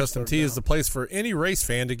Photo and Custom Tee is the place for any race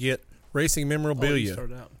fan to get racing memorabilia.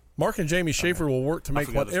 Mark and Jamie Schaefer will work to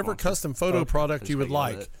make whatever custom photo product you would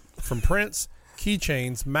like. From prints,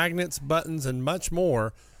 keychains, magnets, buttons, and much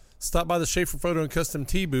more, stop by the Schaefer Photo and Custom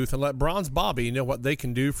Tee booth and let Bronze Bobby know what they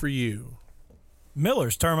can do for you.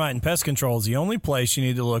 Miller's Termite and Pest Control is the only place you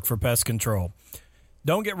need to look for pest control.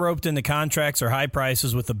 Don't get roped into contracts or high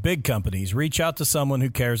prices with the big companies. Reach out to someone who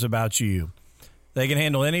cares about you. They can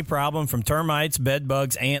handle any problem from termites, bed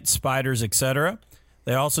bugs, ants, spiders, etc.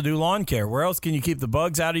 They also do lawn care. Where else can you keep the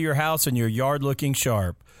bugs out of your house and your yard looking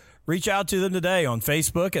sharp? Reach out to them today on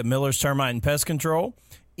Facebook at Miller's Termite and Pest Control.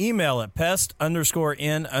 Email at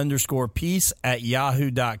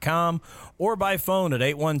pest_n_peace@yahoo.com or by phone at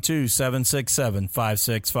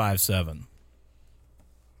 812-767-5657.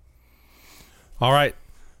 All right.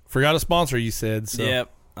 Forgot a sponsor, you said. So. Yep.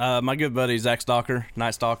 My good buddy Zach Stalker,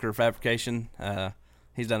 Night Stalker Fabrication.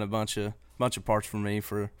 He's done a bunch of parts for me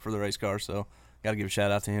for the race car, so got to give a shout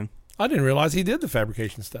out to him. I didn't realize he did the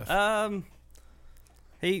fabrication stuff.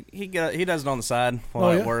 He does it on the side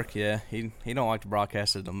while at work. Yeah, he don't like to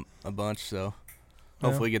broadcast it a bunch, so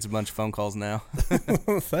hopefully he gets a bunch of phone calls now.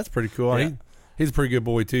 That's pretty cool. Yeah. He's a pretty good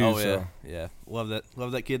boy too. Oh so. yeah. Love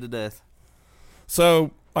that kid to death. So,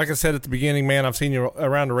 like I said at the beginning, man, I've seen you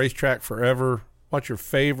around the racetrack forever. What's your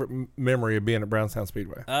favorite memory of being at Brownstown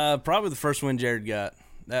Speedway? Probably the first win Jared got.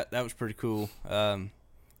 That was pretty cool.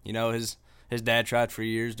 His dad tried for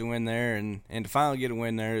years to win there, and to finally get a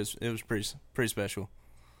win there, it was pretty special.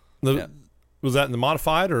 Was that in the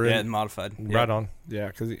modified or in modified? Right on. Yeah,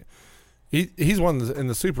 because he's won in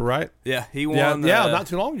the Super, right? Yeah, he won. Not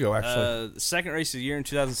too long ago actually. The second race of the year in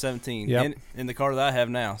 2017. Yep. In the car that I have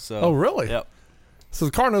now. So. Oh really? Yep. So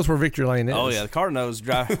the car knows where Victory Lane is. Oh yeah, the car knows.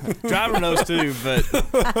 Driver knows too, but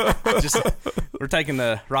we're taking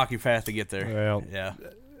the rocky path to get there. Well, yeah.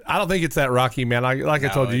 I don't think it's that rocky, man. I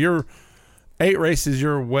told you, you're 8 races.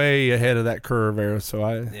 You're way ahead of that curve there. So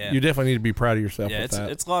you definitely need to be proud of yourself. Yeah, with that.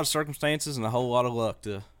 it's a lot of circumstances and a whole lot of luck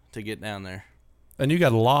to get down there. And you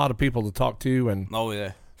got a lot of people to talk to, and oh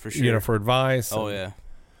yeah, for sure. For advice. Oh yeah.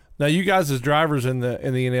 Now you guys as drivers in the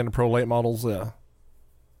Indiana Pro late models, you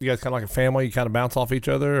guys kind of like a family. You kind of bounce off each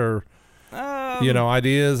other, or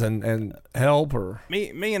ideas and help, or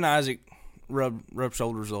me and Isaac rub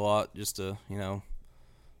shoulders a lot just to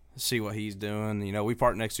see what he's doing. We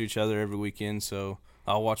park next to each other every weekend, so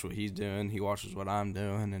I'll watch what he's doing. He watches what I'm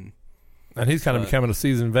doing, and he's kind of becoming a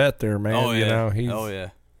seasoned vet there, man. Oh yeah. He's, oh yeah.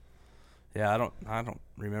 Yeah, I don't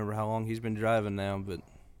remember how long he's been driving now, but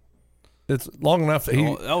it's long enough that he.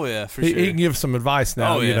 Oh yeah, for sure. He can give some advice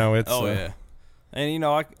now. Oh yeah. It's. Yeah. And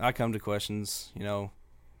I come to questions.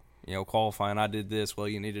 Qualifying. I did this. Well,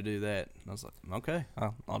 you need to do that. And I was like, okay,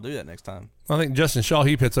 I'll do that next time. I think Justin Shaw,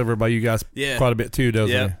 he pits over by you guys quite a bit too,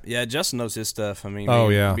 doesn't he? Yeah. Justin knows his stuff. I mean,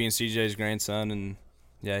 being CJ's grandson, and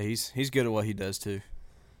he's good at what he does too.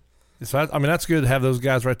 So that's good to have those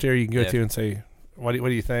guys right there. You can go to and say, what do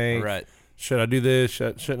you think? Right. Should I do this?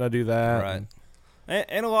 Shouldn't I do that? Right.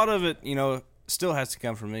 And a lot of it, still has to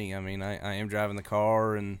come from me. I mean, I am driving the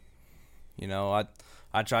car, and I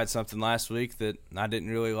tried something last week that I didn't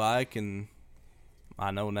really like, and I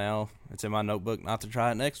know now it's in my notebook not to try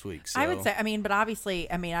it next week. So. I would say, but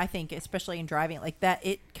obviously, I think especially in driving like that,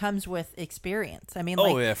 it comes with experience. For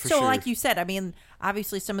sure. So like you said,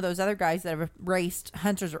 obviously some of those other guys that have raced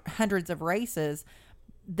hundreds of races,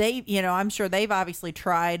 they, I'm sure they've obviously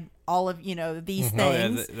tried all of, these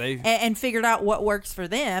things and figured out what works for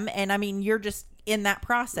them. And you're just in that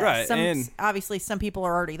process. Right. Obviously some people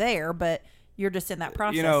are already there, but you're just in that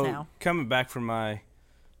process now. Coming back from my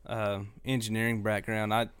engineering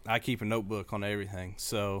background, I keep a notebook on everything.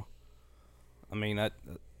 So, the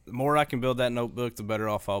more I can build that notebook, the better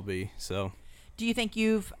off I'll be. So, do you think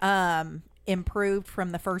you've improved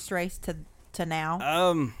from the first race to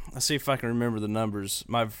now? Let's see if I can remember the numbers.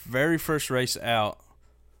 My very first race out,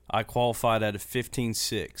 I qualified at a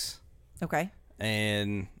 15.6. Okay.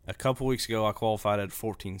 And a couple weeks ago, I qualified at a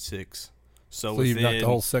 14.6. So you've knocked the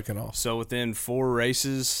whole second off. So within 4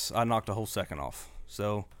 races, I knocked a whole second off.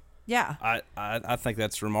 So Yeah. I think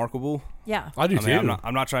that's remarkable. Yeah. I do too.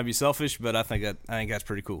 I'm not trying to be selfish, but I think that's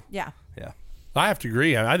pretty cool. Yeah. Yeah. I have to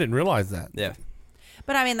agree. I didn't realize that. Yeah.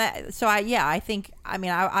 But I mean that. So I think. I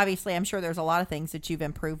mean, obviously, I'm sure there's a lot of things that you've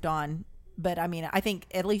improved on. But I mean, I think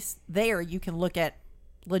at least there you can look at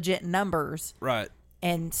legit numbers, Right.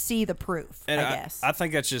 and see the proof. And I guess. I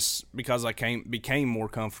think that's just because I became more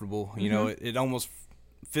comfortable. You know, it almost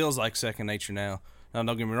feels like second nature now. Now,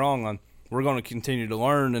 don't get me wrong. We're going to continue to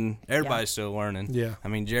learn, and everybody's still learning. Yeah. I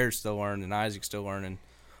mean, Jared's still learning, Isaac's still learning.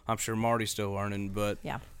 I'm sure Marty's still learning, but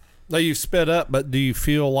yeah. Now you've sped up, but do you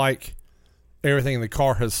feel like everything in the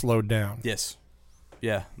car has slowed down? yes,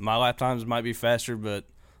 yeah, my lap times might be faster, but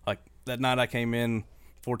like that night I came in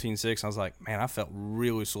 14.6, I was like, man, I felt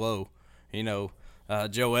really slow. You know,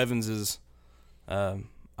 Joe Evans is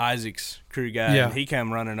Isaac's crew guy, Yeah. and he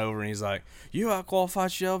came running over and he's like, "You out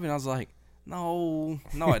qualified Shelby?" And I was like, No,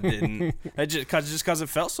 I didn't. It just because it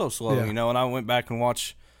felt so slow, Yeah. you know. And I went back and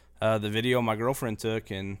watched the video my girlfriend took,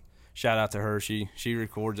 and shout out to her. She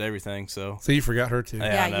records everything. So you forgot her too.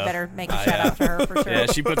 Yeah, I you know. better make a shout out to her for sure. yeah,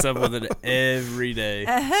 she puts up with it every day.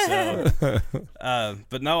 So,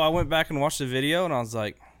 but no, I went back and watched the video, and I was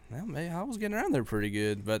like, well, man, I was getting around there pretty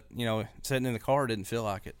good. But you know, sitting in the car didn't feel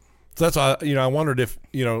like it. So that's why I wondered if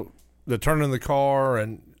the turn in the car,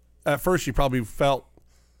 and at first you probably felt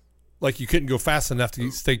like you couldn't go fast enough to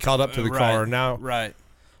stay caught up to the car. Now, right.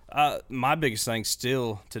 My biggest thing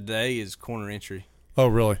still today is corner entry. oh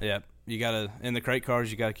really? Yeah, you gotta in the crate cars.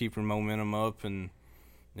 You gotta keep your momentum up, and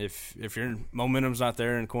if your momentum's not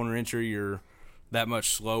there in corner entry, you're that much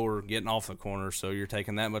slower getting off the corner. So you're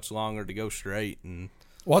taking that much longer to go straight. And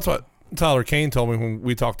Well, that's what Tyler Kane told me when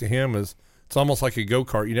we talked to him. Is it's almost like a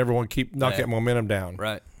go-kart. You never want to knock that momentum down.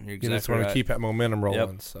 right, you're You just exactly want right. to keep that momentum rolling.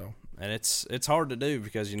 Yep. So And it's hard to do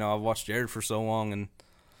because I've watched Jared for so long,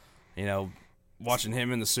 and watching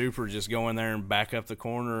him in the Super just go in there and back up the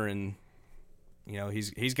corner, and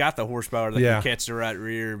he's got the horsepower that can catch the right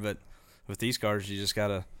rear, but with these cars you just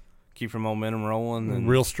gotta keep your momentum rolling and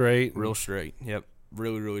real straight. Yep,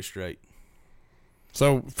 really straight.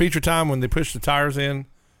 So feature time when they push the tires in, do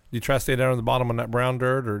you try to stay down on the bottom on that brown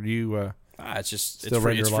dirt, or do you? It's Still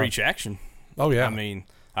run your free life. action. Oh yeah. I mean,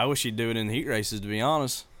 I wish he'd do it in the heat races, to be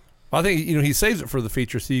honest. I think he saves it for the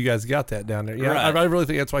feature, so you guys got that down there. Yeah, Right. I really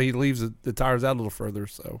think that's why he leaves the tires out a little further.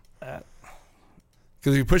 So because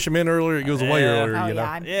if you push them in earlier, it goes away Yeah. earlier. Oh you know.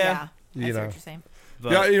 yeah, Yeah. I see You know. what you're saying.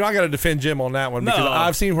 But Yeah, I got to defend Jim on that one because No.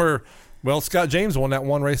 I've seen where. Well, Scott James won that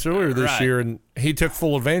one race earlier this Right. year, and he took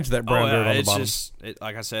full advantage of that brown dirt on the it's bottom. just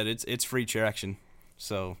like I said, it's free traction.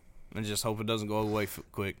 So I just hope it doesn't go away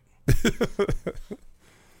quick.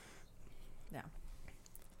 Yeah.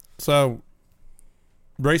 So,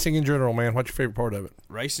 racing in general, man, what's your favorite part of it?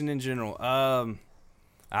 Racing in general,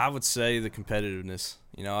 I would say the competitiveness.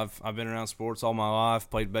 I've been around sports all my life,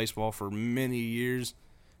 played baseball for many years,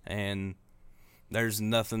 and there's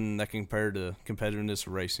nothing that can compare to competitiveness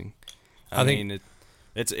of racing. I mean,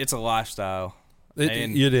 it's a lifestyle.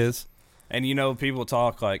 It is. And people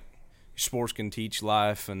talk like sports can teach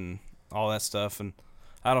life and all that stuff, and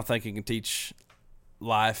I don't think it can teach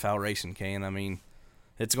life how racing can. I mean,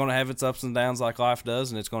 it's going to have its ups and downs like life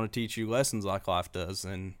does, and it's going to teach you lessons like life does,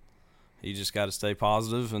 and you just got to stay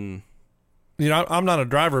positive. And I'm not a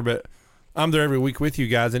driver, but I'm there every week with you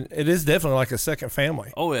guys, and it is definitely like a second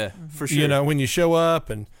family. oh yeah, for sure. When you show up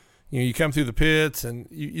and you come through the pits, and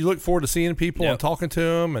you look forward to seeing people Yep. and talking to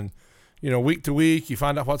them, and week to week you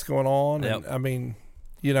find out what's going on. Yep. And I mean,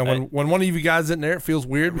 when one of you guys isn't there, it feels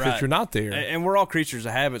weird because Right. you're not there. And we're all creatures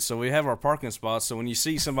of habit, so we have our parking spots. So when you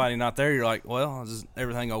see somebody not there, you're like, "Well, is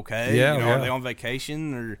everything okay? Yeah, Are yeah. they on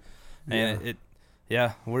vacation?" Or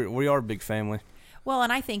we are a big family. Well,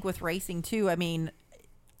 and I think with racing too, I mean,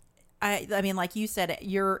 like you said,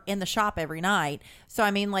 you're in the shop every night. So,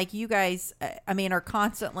 I mean, like you guys, are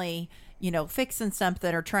constantly, fixing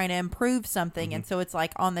something or trying to improve something. Mm-hmm. And so it's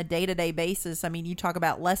like on the day-to-day basis, I mean, you talk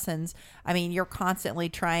about lessons. I mean, you're constantly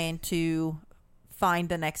trying to find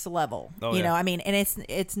the next level, Oh, yeah. I mean, and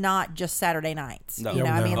it's not just Saturday nights, No.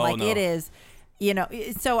 I mean, Oh, like no. it is,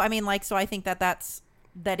 so, I mean, like, so I think that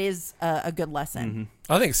is a good lesson.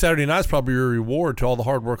 Mm-hmm. I think Saturday night's probably your reward to all the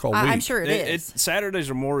hard work all week. I'm sure it is. Saturdays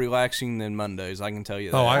are more relaxing than Mondays. I can tell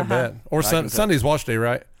you that. Oh, I bet. Or I can tell. Sunday's wash day,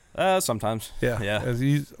 right? Sometimes. Yeah.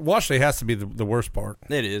 Yeah. Wash day has to be the worst part.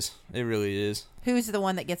 It is. It really is. Who's the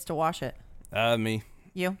one that gets to wash it? Me.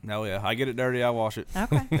 You? No, yeah. I get it dirty. I wash it.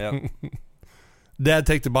 Okay. Yeah. Dad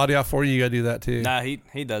take the body off for you? You got to do that too. Nah,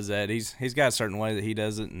 he does that. He's got a certain way that he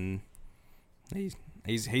does it, and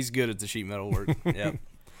he's good at the sheet metal work. Yep.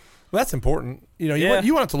 Well, that's important. You know, Yeah.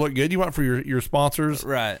 you want it to look good. You want it for your sponsors,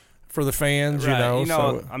 Right. for the fans. Right. You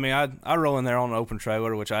know, so I mean, I roll in there on an open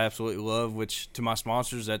trailer, which I absolutely love. Which to my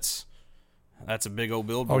sponsors, that's a big old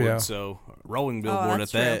billboard. yeah. So rolling billboard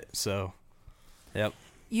that's at that. So, yep.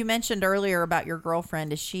 You mentioned earlier about your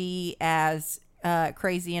girlfriend. Is she as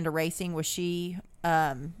crazy into racing? Was she?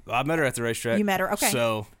 I met her at the racetrack. You met her? Okay.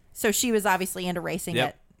 So she was obviously into racing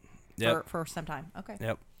Yep. for some time. Okay.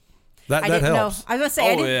 yep. that I didn't helps. know. I was gonna say,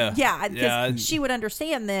 I Oh, didn't, yeah. because Yeah. she would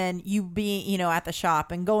understand then you being, at the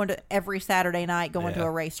shop and going to every Saturday night, going to Yeah. a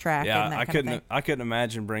racetrack. Yeah, and that I kind of thing. couldn't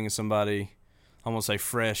imagine bringing somebody, I'm gonna say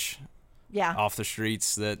fresh, Yeah. off the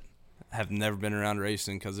streets that have never been around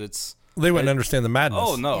racing because it's. They wouldn't understand the madness.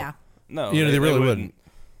 Oh no, Yeah. no. You know, they really wouldn't.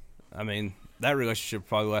 I mean, that relationship would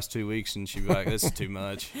probably last 2 weeks, and she'd be like, "This is too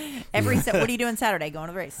much." What are you doing Saturday? Going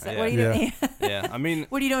to the race. What are you Yeah. doing? Yeah, I mean,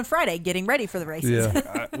 What are you doing Friday? Getting ready for the races.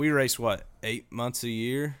 Yeah. we race 8 months a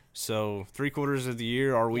year, so 3/4 of the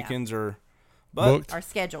year our weekends are Booked. Are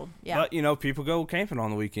scheduled. Yeah. But people go camping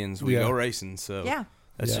on the weekends. We Yeah. go racing, so Yeah.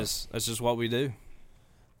 that's Yeah. just what we do.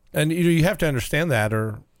 And you have to understand that,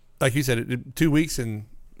 or like you said, 2 weeks and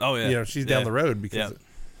Oh yeah, she's down the road because Yeah.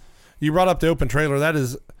 you brought up the open trailer. That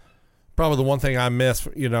is probably the one thing I miss.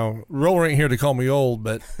 Roller ain't here to call me old,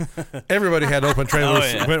 but everybody had open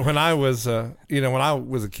trailers yeah. when I was when I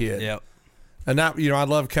was a kid. Yep. And that I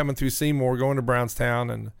love coming through Seymour, going to Brownstown,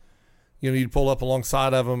 and you'd pull up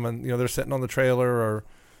alongside of them, and they're sitting on the trailer or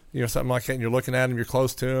something like that, and you're looking at them, you're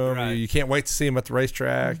close to them, Right. you can't wait to see them at the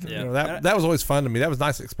racetrack. Yeah. That was always fun to me. That was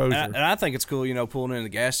nice exposure. And I think it's cool, pulling in the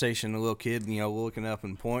gas station, a little kid, looking up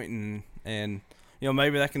and pointing, and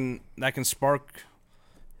maybe that can spark,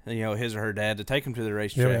 his or her dad to take him to the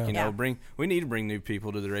racetrack. Yeah. We need to bring new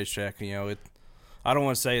people to the racetrack. I don't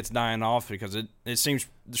want to say it's dying off because it seems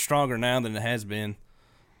stronger now than it has been,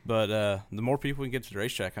 but the more people we can get to the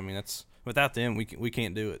racetrack, I mean, that's without them we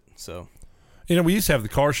can't do it. So we used to have the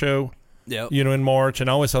car show. yeah, In March, and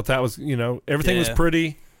I always thought that was, everything was Yeah.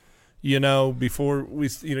 pretty, before we,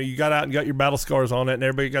 you got out and got your battle scars on it, and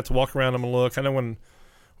everybody got to walk around them and look. I know when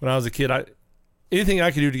I was a kid, anything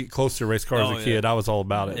I could do to get close to a race car as a kid, I was all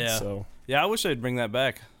about it. Yeah. So I wish they'd bring that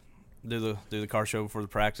back, do the car show before the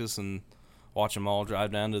practice and watch them all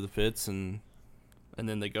drive down to the pits and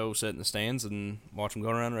then they go sit in the stands and watch them go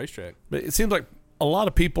around the racetrack. but it seems like a lot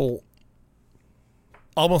of people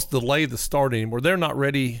almost delay the starting where they're not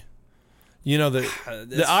ready.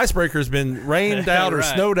 The icebreaker has been rained out or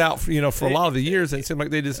Right. snowed out, for a lot of the years, and it seems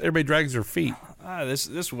like everybody drags their feet.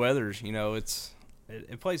 This weather's,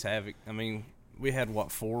 it plays havoc. I mean, we had 4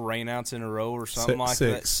 rainouts in a row or something like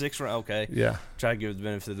that. 6. Okay. Yeah. Try to give it the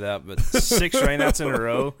benefit of the doubt, but 6 rainouts in a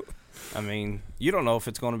row. I mean, you don't know if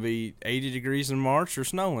it's going to be 80 degrees in March or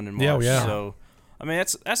snowing in March. Yeah. So, I mean,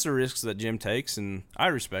 that's the risks that Jim takes, and I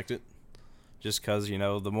respect it. Just because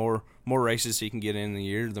the more races he can get in the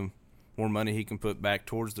year, the more money he can put back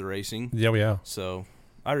towards the racing. Yeah. So,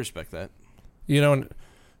 I respect that. And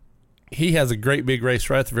he has a great big race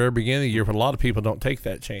right at the very beginning of the year, but a lot of people don't take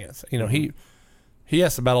that chance. He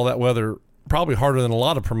has to battle that weather probably harder than a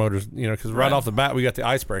lot of promoters, because right off the bat we got the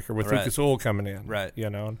icebreaker with Right. Lucas Oil coming in, Right.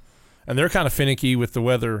 And they're kind of finicky with the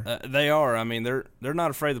weather. They are. I mean, they're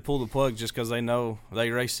not afraid to pull the plug just because they know they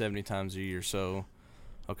race 70 times a year. So,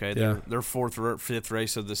 okay, their 4th or 5th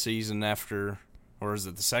race of the season after, or is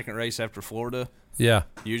it the 2nd race after Florida? Yeah.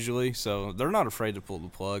 Usually, so they're not afraid to pull the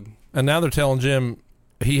plug. And now they're telling Jim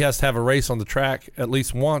he has to have a race on the track at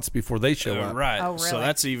least once before they show up. Right. Oh, So really?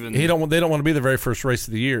 that's even. They don't want to be the very first race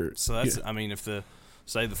of the year. So that's. I mean, if the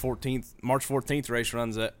March 14th race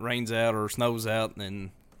rains out or snows out,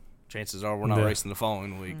 then chances are we're not Yeah. racing the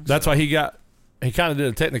following week. That's why he kind of did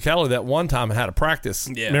a technicality that one time and had a practice.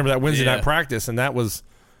 Yeah. Remember that Wednesday Yeah. night practice, and that was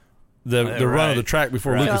the run right. of the track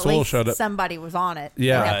before Right. So Lucas at Oil least showed up. somebody was on it.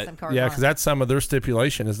 Yeah. They had Right. some cars Yeah, on because it. that's some of their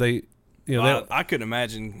stipulation is they. I couldn't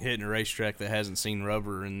imagine hitting a racetrack that hasn't seen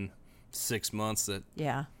rubber in 6 months that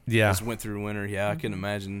Yeah. just went through winter. Yeah, I couldn't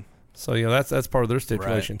imagine. So that's part of their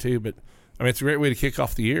stipulation too. But I mean, it's a great way to kick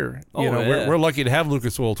off the year. Oh, We're yeah. lucky to have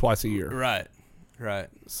Lucas Oil twice a year. Right.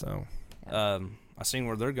 So I seen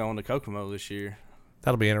where they're going to Kokomo this year.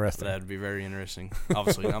 that'll be interesting. That'd be very interesting.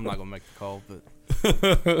 Obviously, I'm not going to make the call,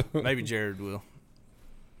 but maybe Jared will.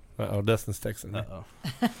 Dustin's texting me. Uh-oh.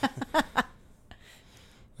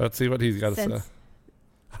 Let's see what he's got to say. Since-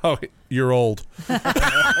 Oh, you're old. At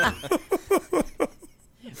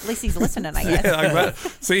least he's listening, I guess. Yeah, I'm glad.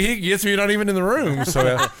 See, he gets me. You're not even in the room.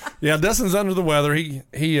 So yeah, Dustin's under the weather.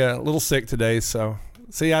 He a little sick today. So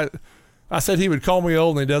see, I I said he would call me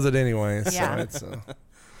old, and he does it anyway. Yeah. So it's,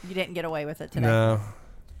 You didn't get away with it today. no.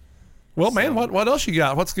 Well, man, So- what else you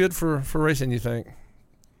got? What's good for racing, you think?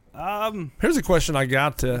 Here's a question I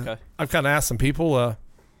got to. Okay. I've kind of asked some people.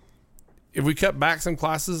 If we cut back some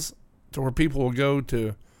classes to where people will go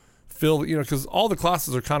to fill, because all the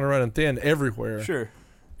classes are kind of running thin everywhere. Sure.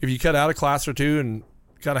 If you cut out a class or two and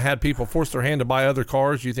kind of had people force their hand to buy other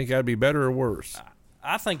cars, do you think that'd be better or worse?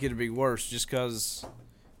 I think it'd be worse just because,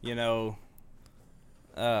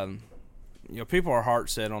 people are heart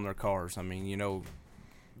set on their cars. I mean,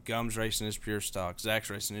 Gums racing is pure stock. Zach's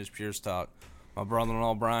racing is pure stock. My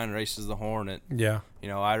brother-in-law Brian races the Hornet. Yeah.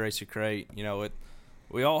 I race a Crate.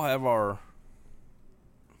 We all have our.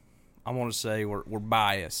 I want to say we're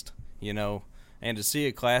biased. And to see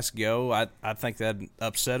a class go, I think that'd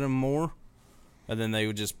upset them more, and then they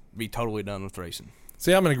would just be totally done with racing.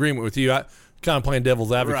 See, I'm in agreement with you. I kind of playing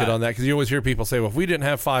devil's advocate Right. on that because you always hear people say, well, if we didn't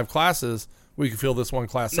have 5 classes, we could fill this one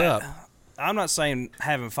class up. I'm not saying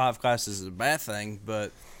having 5 classes is a bad thing,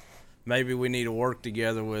 but maybe we need to work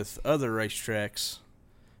together with other racetracks.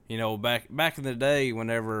 Back in the day,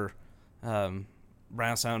 whenever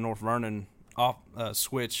Brownstown and North Vernon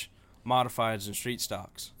switch modifieds and street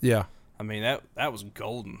stocks, Yeah. I mean that was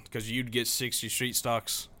golden because you'd get 60 street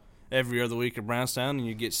stocks every other week at Brownstown, and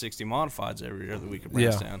you'd get 60 modifieds every other week at Yeah.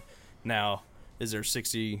 Brownstown. Now, is there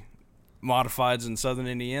 60 modifieds in Southern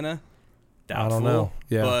Indiana? Doubtful. I don't know.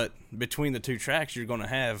 Yeah. But between the two tracks, you're going to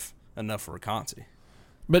have enough for a Conti.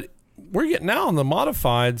 But we're getting now on the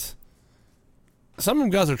modifieds. Some of them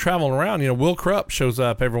guys are traveling around. Will Krupp shows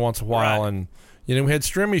up every once in a while, Right. and we had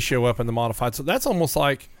Strimmy show up in the modified. So that's almost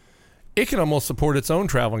like it can almost support its own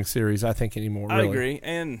traveling series. I think anymore. Really. I agree,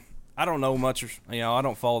 and I don't know much. I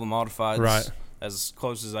don't follow the modifieds Right. as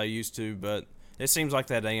close as I used to, but it seems like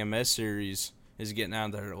that AMS series is getting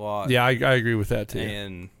out there a lot. Yeah, I agree with that too.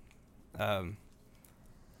 And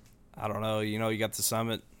I don't know. You got the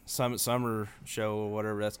Summit Summer Show or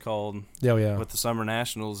whatever that's called Yeah. with the Summer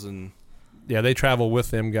Nationals and Yeah, they travel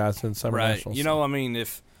with them guys in Summer right. Nationals. I mean,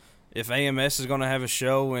 if AMS is going to have a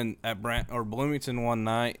show at Bloomington one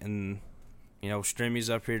night and Strimmy's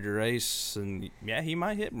up here to race, and yeah, he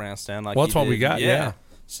might hit Brownstown like. Well, that's he what did. we got. Yeah.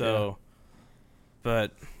 So,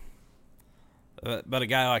 but a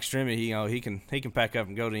guy like Strimmy, he can pack up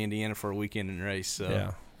and go to Indiana for a weekend and race. So.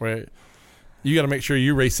 Yeah. Right. You got to make sure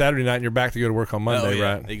you race Saturday night and you're back to go to work on Monday,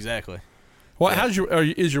 yeah, right? Exactly. Well,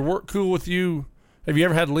 is your work cool with you? Have you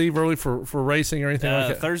ever had to leave early for racing or anything like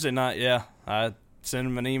that? Thursday night, yeah. I sent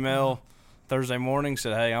him an email Thursday morning,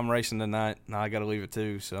 said, "Hey, I'm racing tonight. Now I got to leave at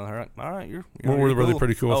 2." So, all right, you're We're really cool.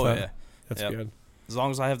 pretty cool with Oh that. yeah, That's Yep. good. as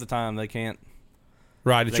long as I have the time, they can't.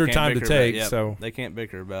 Right, it's they your can't time to bicker about it. take. Yep, So they can't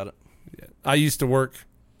bicker about it. I used to work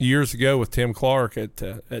years ago with Tim Clark at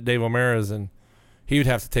Dave O'Mara's, and he would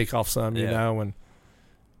have to take off some, and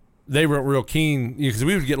they weren't real keen because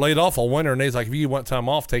we would get laid off all winter, and they's like, if you want time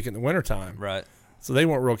off, take it in the winter time. Right. So they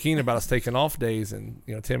weren't real keen about us taking off days, and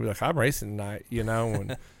Tim would be like, I'm racing tonight,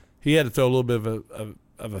 and he had to throw a little bit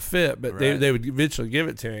of a fit, but Right. they would eventually give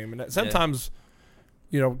it to him. And sometimes,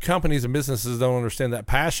 companies and businesses don't understand that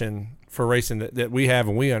passion for racing that we have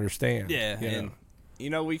and we understand. Yeah, you know.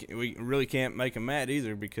 and we really can't make them mad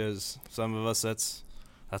either because some of us that's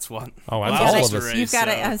what. Oh, that's allows all us of to us. race, You've got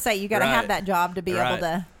to. so- I say you got to have Right. that job to be able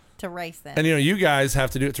Right. to race then. And you guys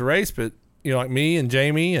have to do it to race, but like me and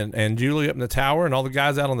Jamie and Julie up in the tower and all the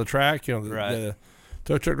guys out on the track, Right. the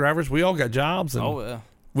tow truck drivers, we all got jobs, and Oh yeah.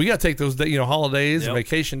 we got to take those holidays and Yep.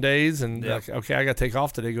 vacation days, and Yep. like, okay, I got to take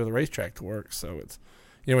off today, go to the racetrack to work. So it's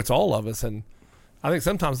it's all of us, and I think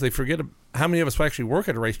sometimes they forget how many of us actually work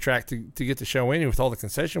at a racetrack to get the show in with all the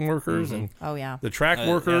concession workers and Oh yeah. the track Yeah,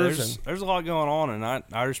 workers, there's a lot going on, and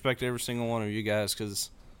I respect every single one of you guys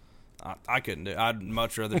because I couldn't do it. I'd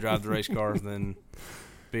much rather drive the race car than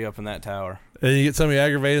be up in that tower. and you get somebody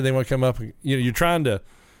aggravated, they want to come up, and you're trying to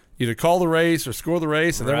either call the race or score the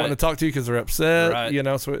race, and they're Right. wanting to talk to you because they're upset,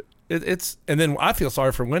 Right. So it's and then I feel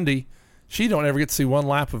sorry for Wendy. She don't ever get to see one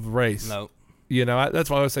lap of a race. No. That's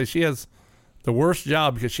why I always say she has the worst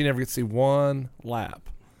job because she never gets to see one lap.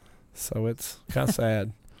 So it's kind of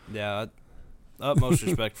sad. Yeah, utmost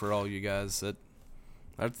respect for all you guys.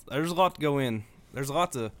 There's a lot to go in. There's a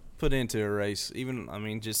lot to put into a race,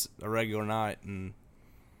 even just a regular night, and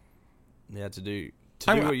to do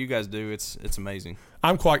what you guys do, it's amazing.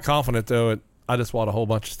 I'm quite confident though. I just wad a whole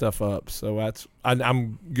bunch of stuff up, so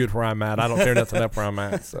I'm good where I'm at. I don't tear nothing up where I'm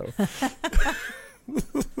at. So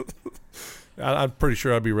I'm pretty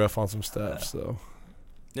sure I'd be rough on some stuff. So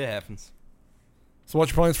It happens.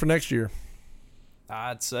 what's your plans for next year?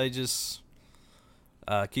 I'd say just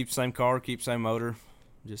keep the same car, keep the same motor,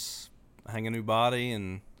 just hang a new body,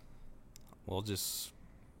 and we'll just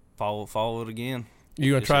follow it again.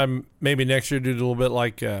 You gonna try maybe next year do a little bit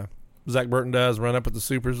like Zach Burton does, run up with the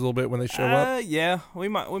supers a little bit when they show up? Yeah, we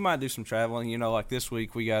might do some traveling. You know, like this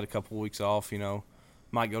week we got a couple of weeks off. You know,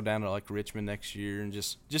 might go down to like Richmond next year and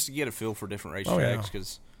just to get a feel for different racetracks.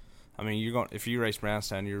 Because I mean, if you race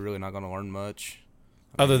Brownstown, you're really not going to learn much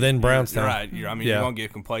other than Brownstown, right? You're going to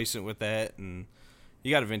get complacent with that, and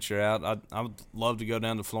you got to venture out. I would love to go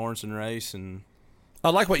down to Florence and race. And I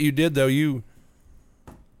like what you did though. You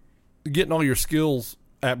getting all your skills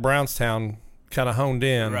at Brownstown kind of honed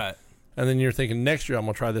in, right? And then you're thinking next year I'm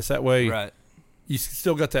gonna try this. That way, right? You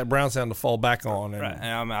still got that Brownstown to fall back on. And, right. And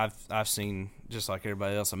I mean, I've seen, just like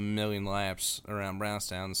everybody else, a million laps around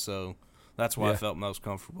Brownstown, so that's what I felt most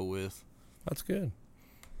comfortable with. That's good.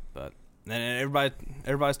 But and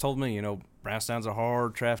everybody's told me, you know, Brownstown's a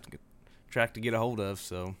hard track to get a hold of.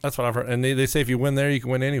 So that's what I've heard. And they say if you win there, you can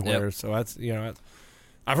win anywhere. Yep. So that's, you know,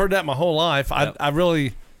 I've heard that my whole life. Yep. I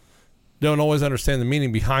really don't always understand the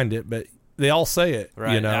meaning behind it, but they all say it.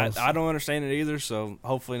 Right. You know, I don't understand it either. So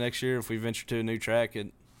hopefully next year, if we venture to a new track,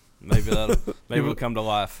 maybe it'll come to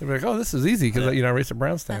life. They'll be like, oh, this is easy because you know I race at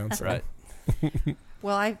Brownstown. So. Right.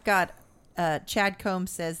 Well, I've got Chad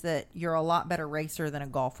Combs says that you're a lot better racer than a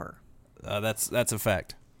golfer. That's a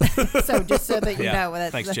fact. So just so that you know.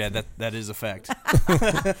 Thanks, Chad. That is a fact.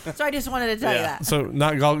 So I just wanted to tell you that. So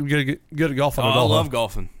not good at golfing at I all. love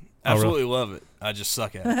golfing. Absolutely really? love it. I just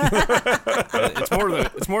suck at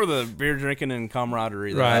it. It's more the beer drinking and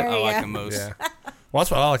camaraderie that I like the most. Yeah. Well,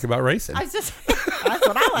 that's what I like about racing. That's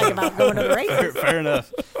what I like about going to the races. Fair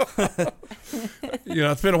enough. You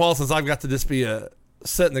know, it's been a while since I've got to just be a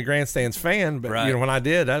sit in the grandstands fan, but right. you know, when I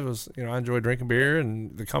did, I was, you know, I enjoyed drinking beer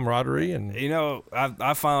and the camaraderie, and you know,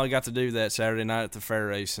 I finally got to do that Saturday night at the fair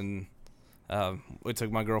race, and we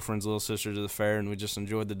took my girlfriend's little sister to the fair, and we just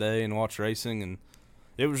enjoyed the day and watched racing, and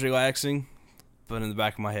it was relaxing. But in the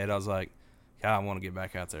back of my head, I was like, God, I want to get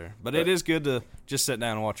back out there. But it is good to just sit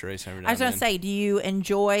down and watch a race every now and then. I was going to say, do you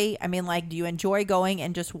enjoy going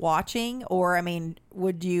and just watching? Or, I mean,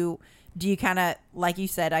 do you kind of, like you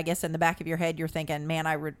said, I guess in the back of your head, you're thinking, man,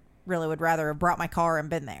 I really would rather have brought my car and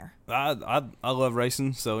been there. I love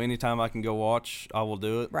racing, so anytime I can go watch, I will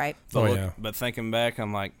do it. Right. But, but thinking back,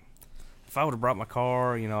 I'm like, if I would have brought my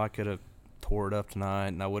car, you know, I could have tore it up tonight,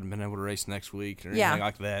 and I wouldn't have been able to race next week or anything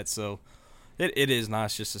like that. So it is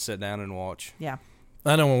nice just to sit down and watch. Yeah.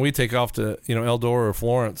 I know when we take off to, you know, Eldora or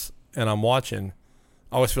Florence and I'm watching,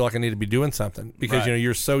 I always feel like I need to be doing something because, you know,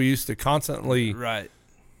 you're so used to constantly. Right.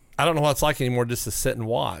 I don't know what it's like anymore just to sit and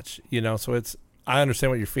watch, you know, so I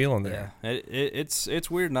understand what you're feeling there. Yeah.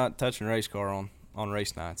 It's weird not touching a race car on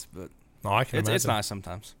race nights, but I can imagine. It's nice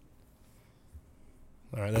sometimes.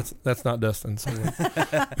 All right, that's not Dustin. So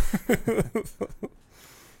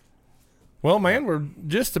well, man, we're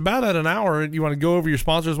just about at an hour. You want to go over your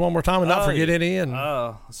sponsors one more time and not forget any? And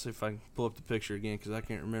let's see if I can pull up the picture again because I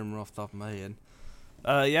can't remember off the top of my head.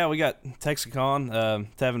 Yeah, we got Texicon,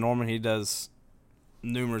 Tevin Norman. He does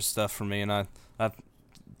numerous stuff for me, and I'm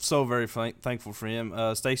so very thankful for him.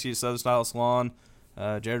 Stacy at Southern Style Salon,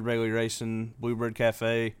 Jared Bailey Racing, Bluebird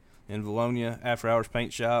Cafe in Valonia, After Hours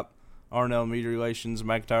Paint Shop, Arnell Media Relations,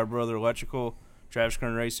 McIntyre Brother Electrical, Travis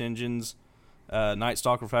Kern Race Engines, Night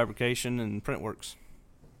Stalker Fabrication, and Printworks.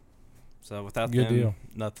 So without them,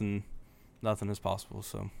 nothing is possible.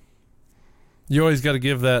 So you always got to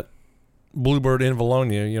give that Bluebird in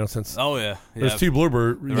Valonia, you know, since there's two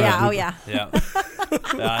Bluebird. Yeah, yeah.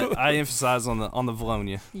 I emphasize on the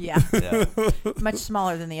Valonia. Yeah. Much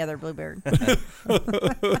smaller than the other Bluebird.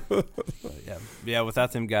 Yeah.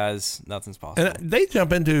 Without them guys, nothing's possible. And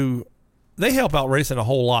they help out racing a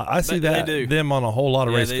whole lot. I see them on a whole lot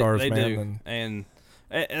of race cars, they man. Do. And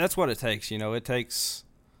that's what it takes. You know, it takes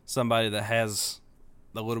somebody that has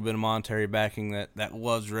a little bit of monetary backing that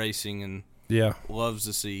loves racing and loves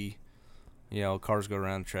to see, you know, cars go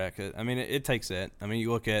around the track. I mean, it takes that. I mean,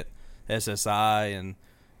 you look at SSI and,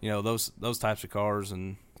 you know, those types of cars.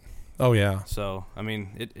 And so, I mean,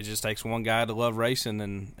 it just takes one guy to love racing,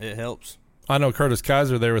 and it helps. I know Curtis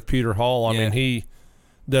Kaiser there with Peter Hall. I mean, he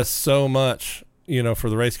does so much, you know, for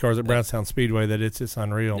the race cars at Brownstown Speedway that it's just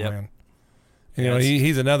unreal, man. And, you know,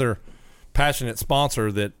 he's another passionate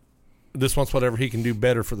sponsor that just wants whatever he can do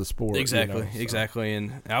better for the sport. Exactly, you know, so. Exactly.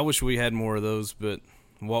 And I wish we had more of those, but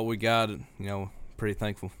what we got, you know, pretty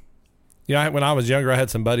thankful. Yeah, when I was younger, I had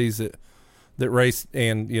some buddies that raced,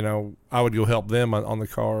 and, you know, I would go help them on the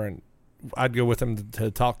car, and I'd go with them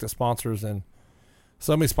to talk to sponsors, and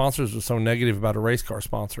so many sponsors were so negative about a race car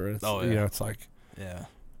sponsor. You know, it's like,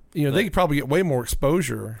 you know, they could probably get way more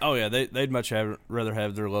exposure. Oh yeah, they'd much rather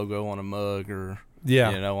have their logo on a mug or you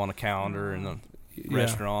know, on a calendar in a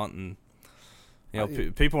restaurant, and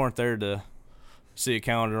people aren't there to see a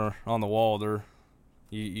calendar on the wall.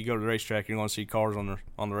 You go to the racetrack, you're going to see cars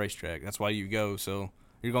on the racetrack. That's why you go. So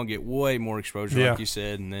you're going to get way more exposure, like you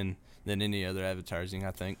said, and than any other advertising,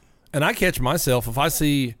 I think. And I catch myself, if I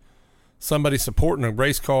see somebody supporting a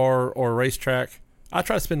race car or a racetrack, I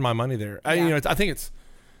try to spend my money there. I think it's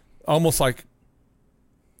almost like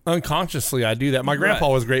unconsciously I do that. My grandpa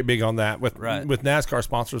was great big on that with NASCAR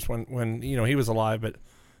sponsors when he was alive. But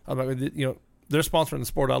I'm like, they're sponsoring the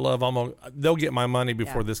sport I love. They'll get my money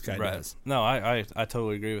before this guy does. No, I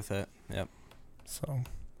totally agree with that. Yep. So,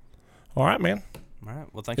 all right, man. All right.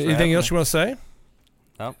 Well, thanks. Anything else you want to say?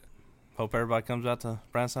 Nope. Hope everybody comes out to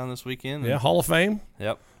Brownstown this weekend. Yeah, Hall of Fame.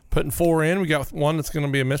 Yep. Putting 4 in. We got one that's going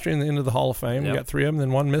to be a mystery in the end of the Hall of Fame. We got 3 of them,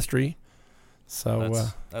 then 1 mystery. So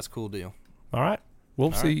that's a cool deal. All right.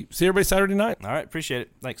 We'll see everybody Saturday night. All right. Appreciate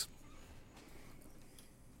it. Thanks.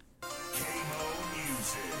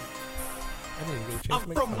 I'm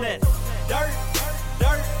from that dirt.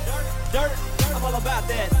 I'm all about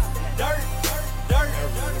that dirt.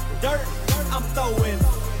 I'm throwing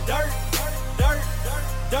dirt.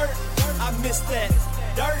 I miss that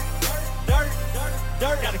dirt.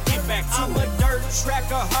 Gotta get back to I'm a dirt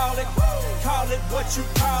trackaholic. Call it what you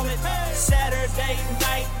call it. Saturday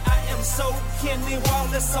night, I am so Kenny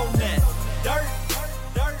Wallace on that dirt.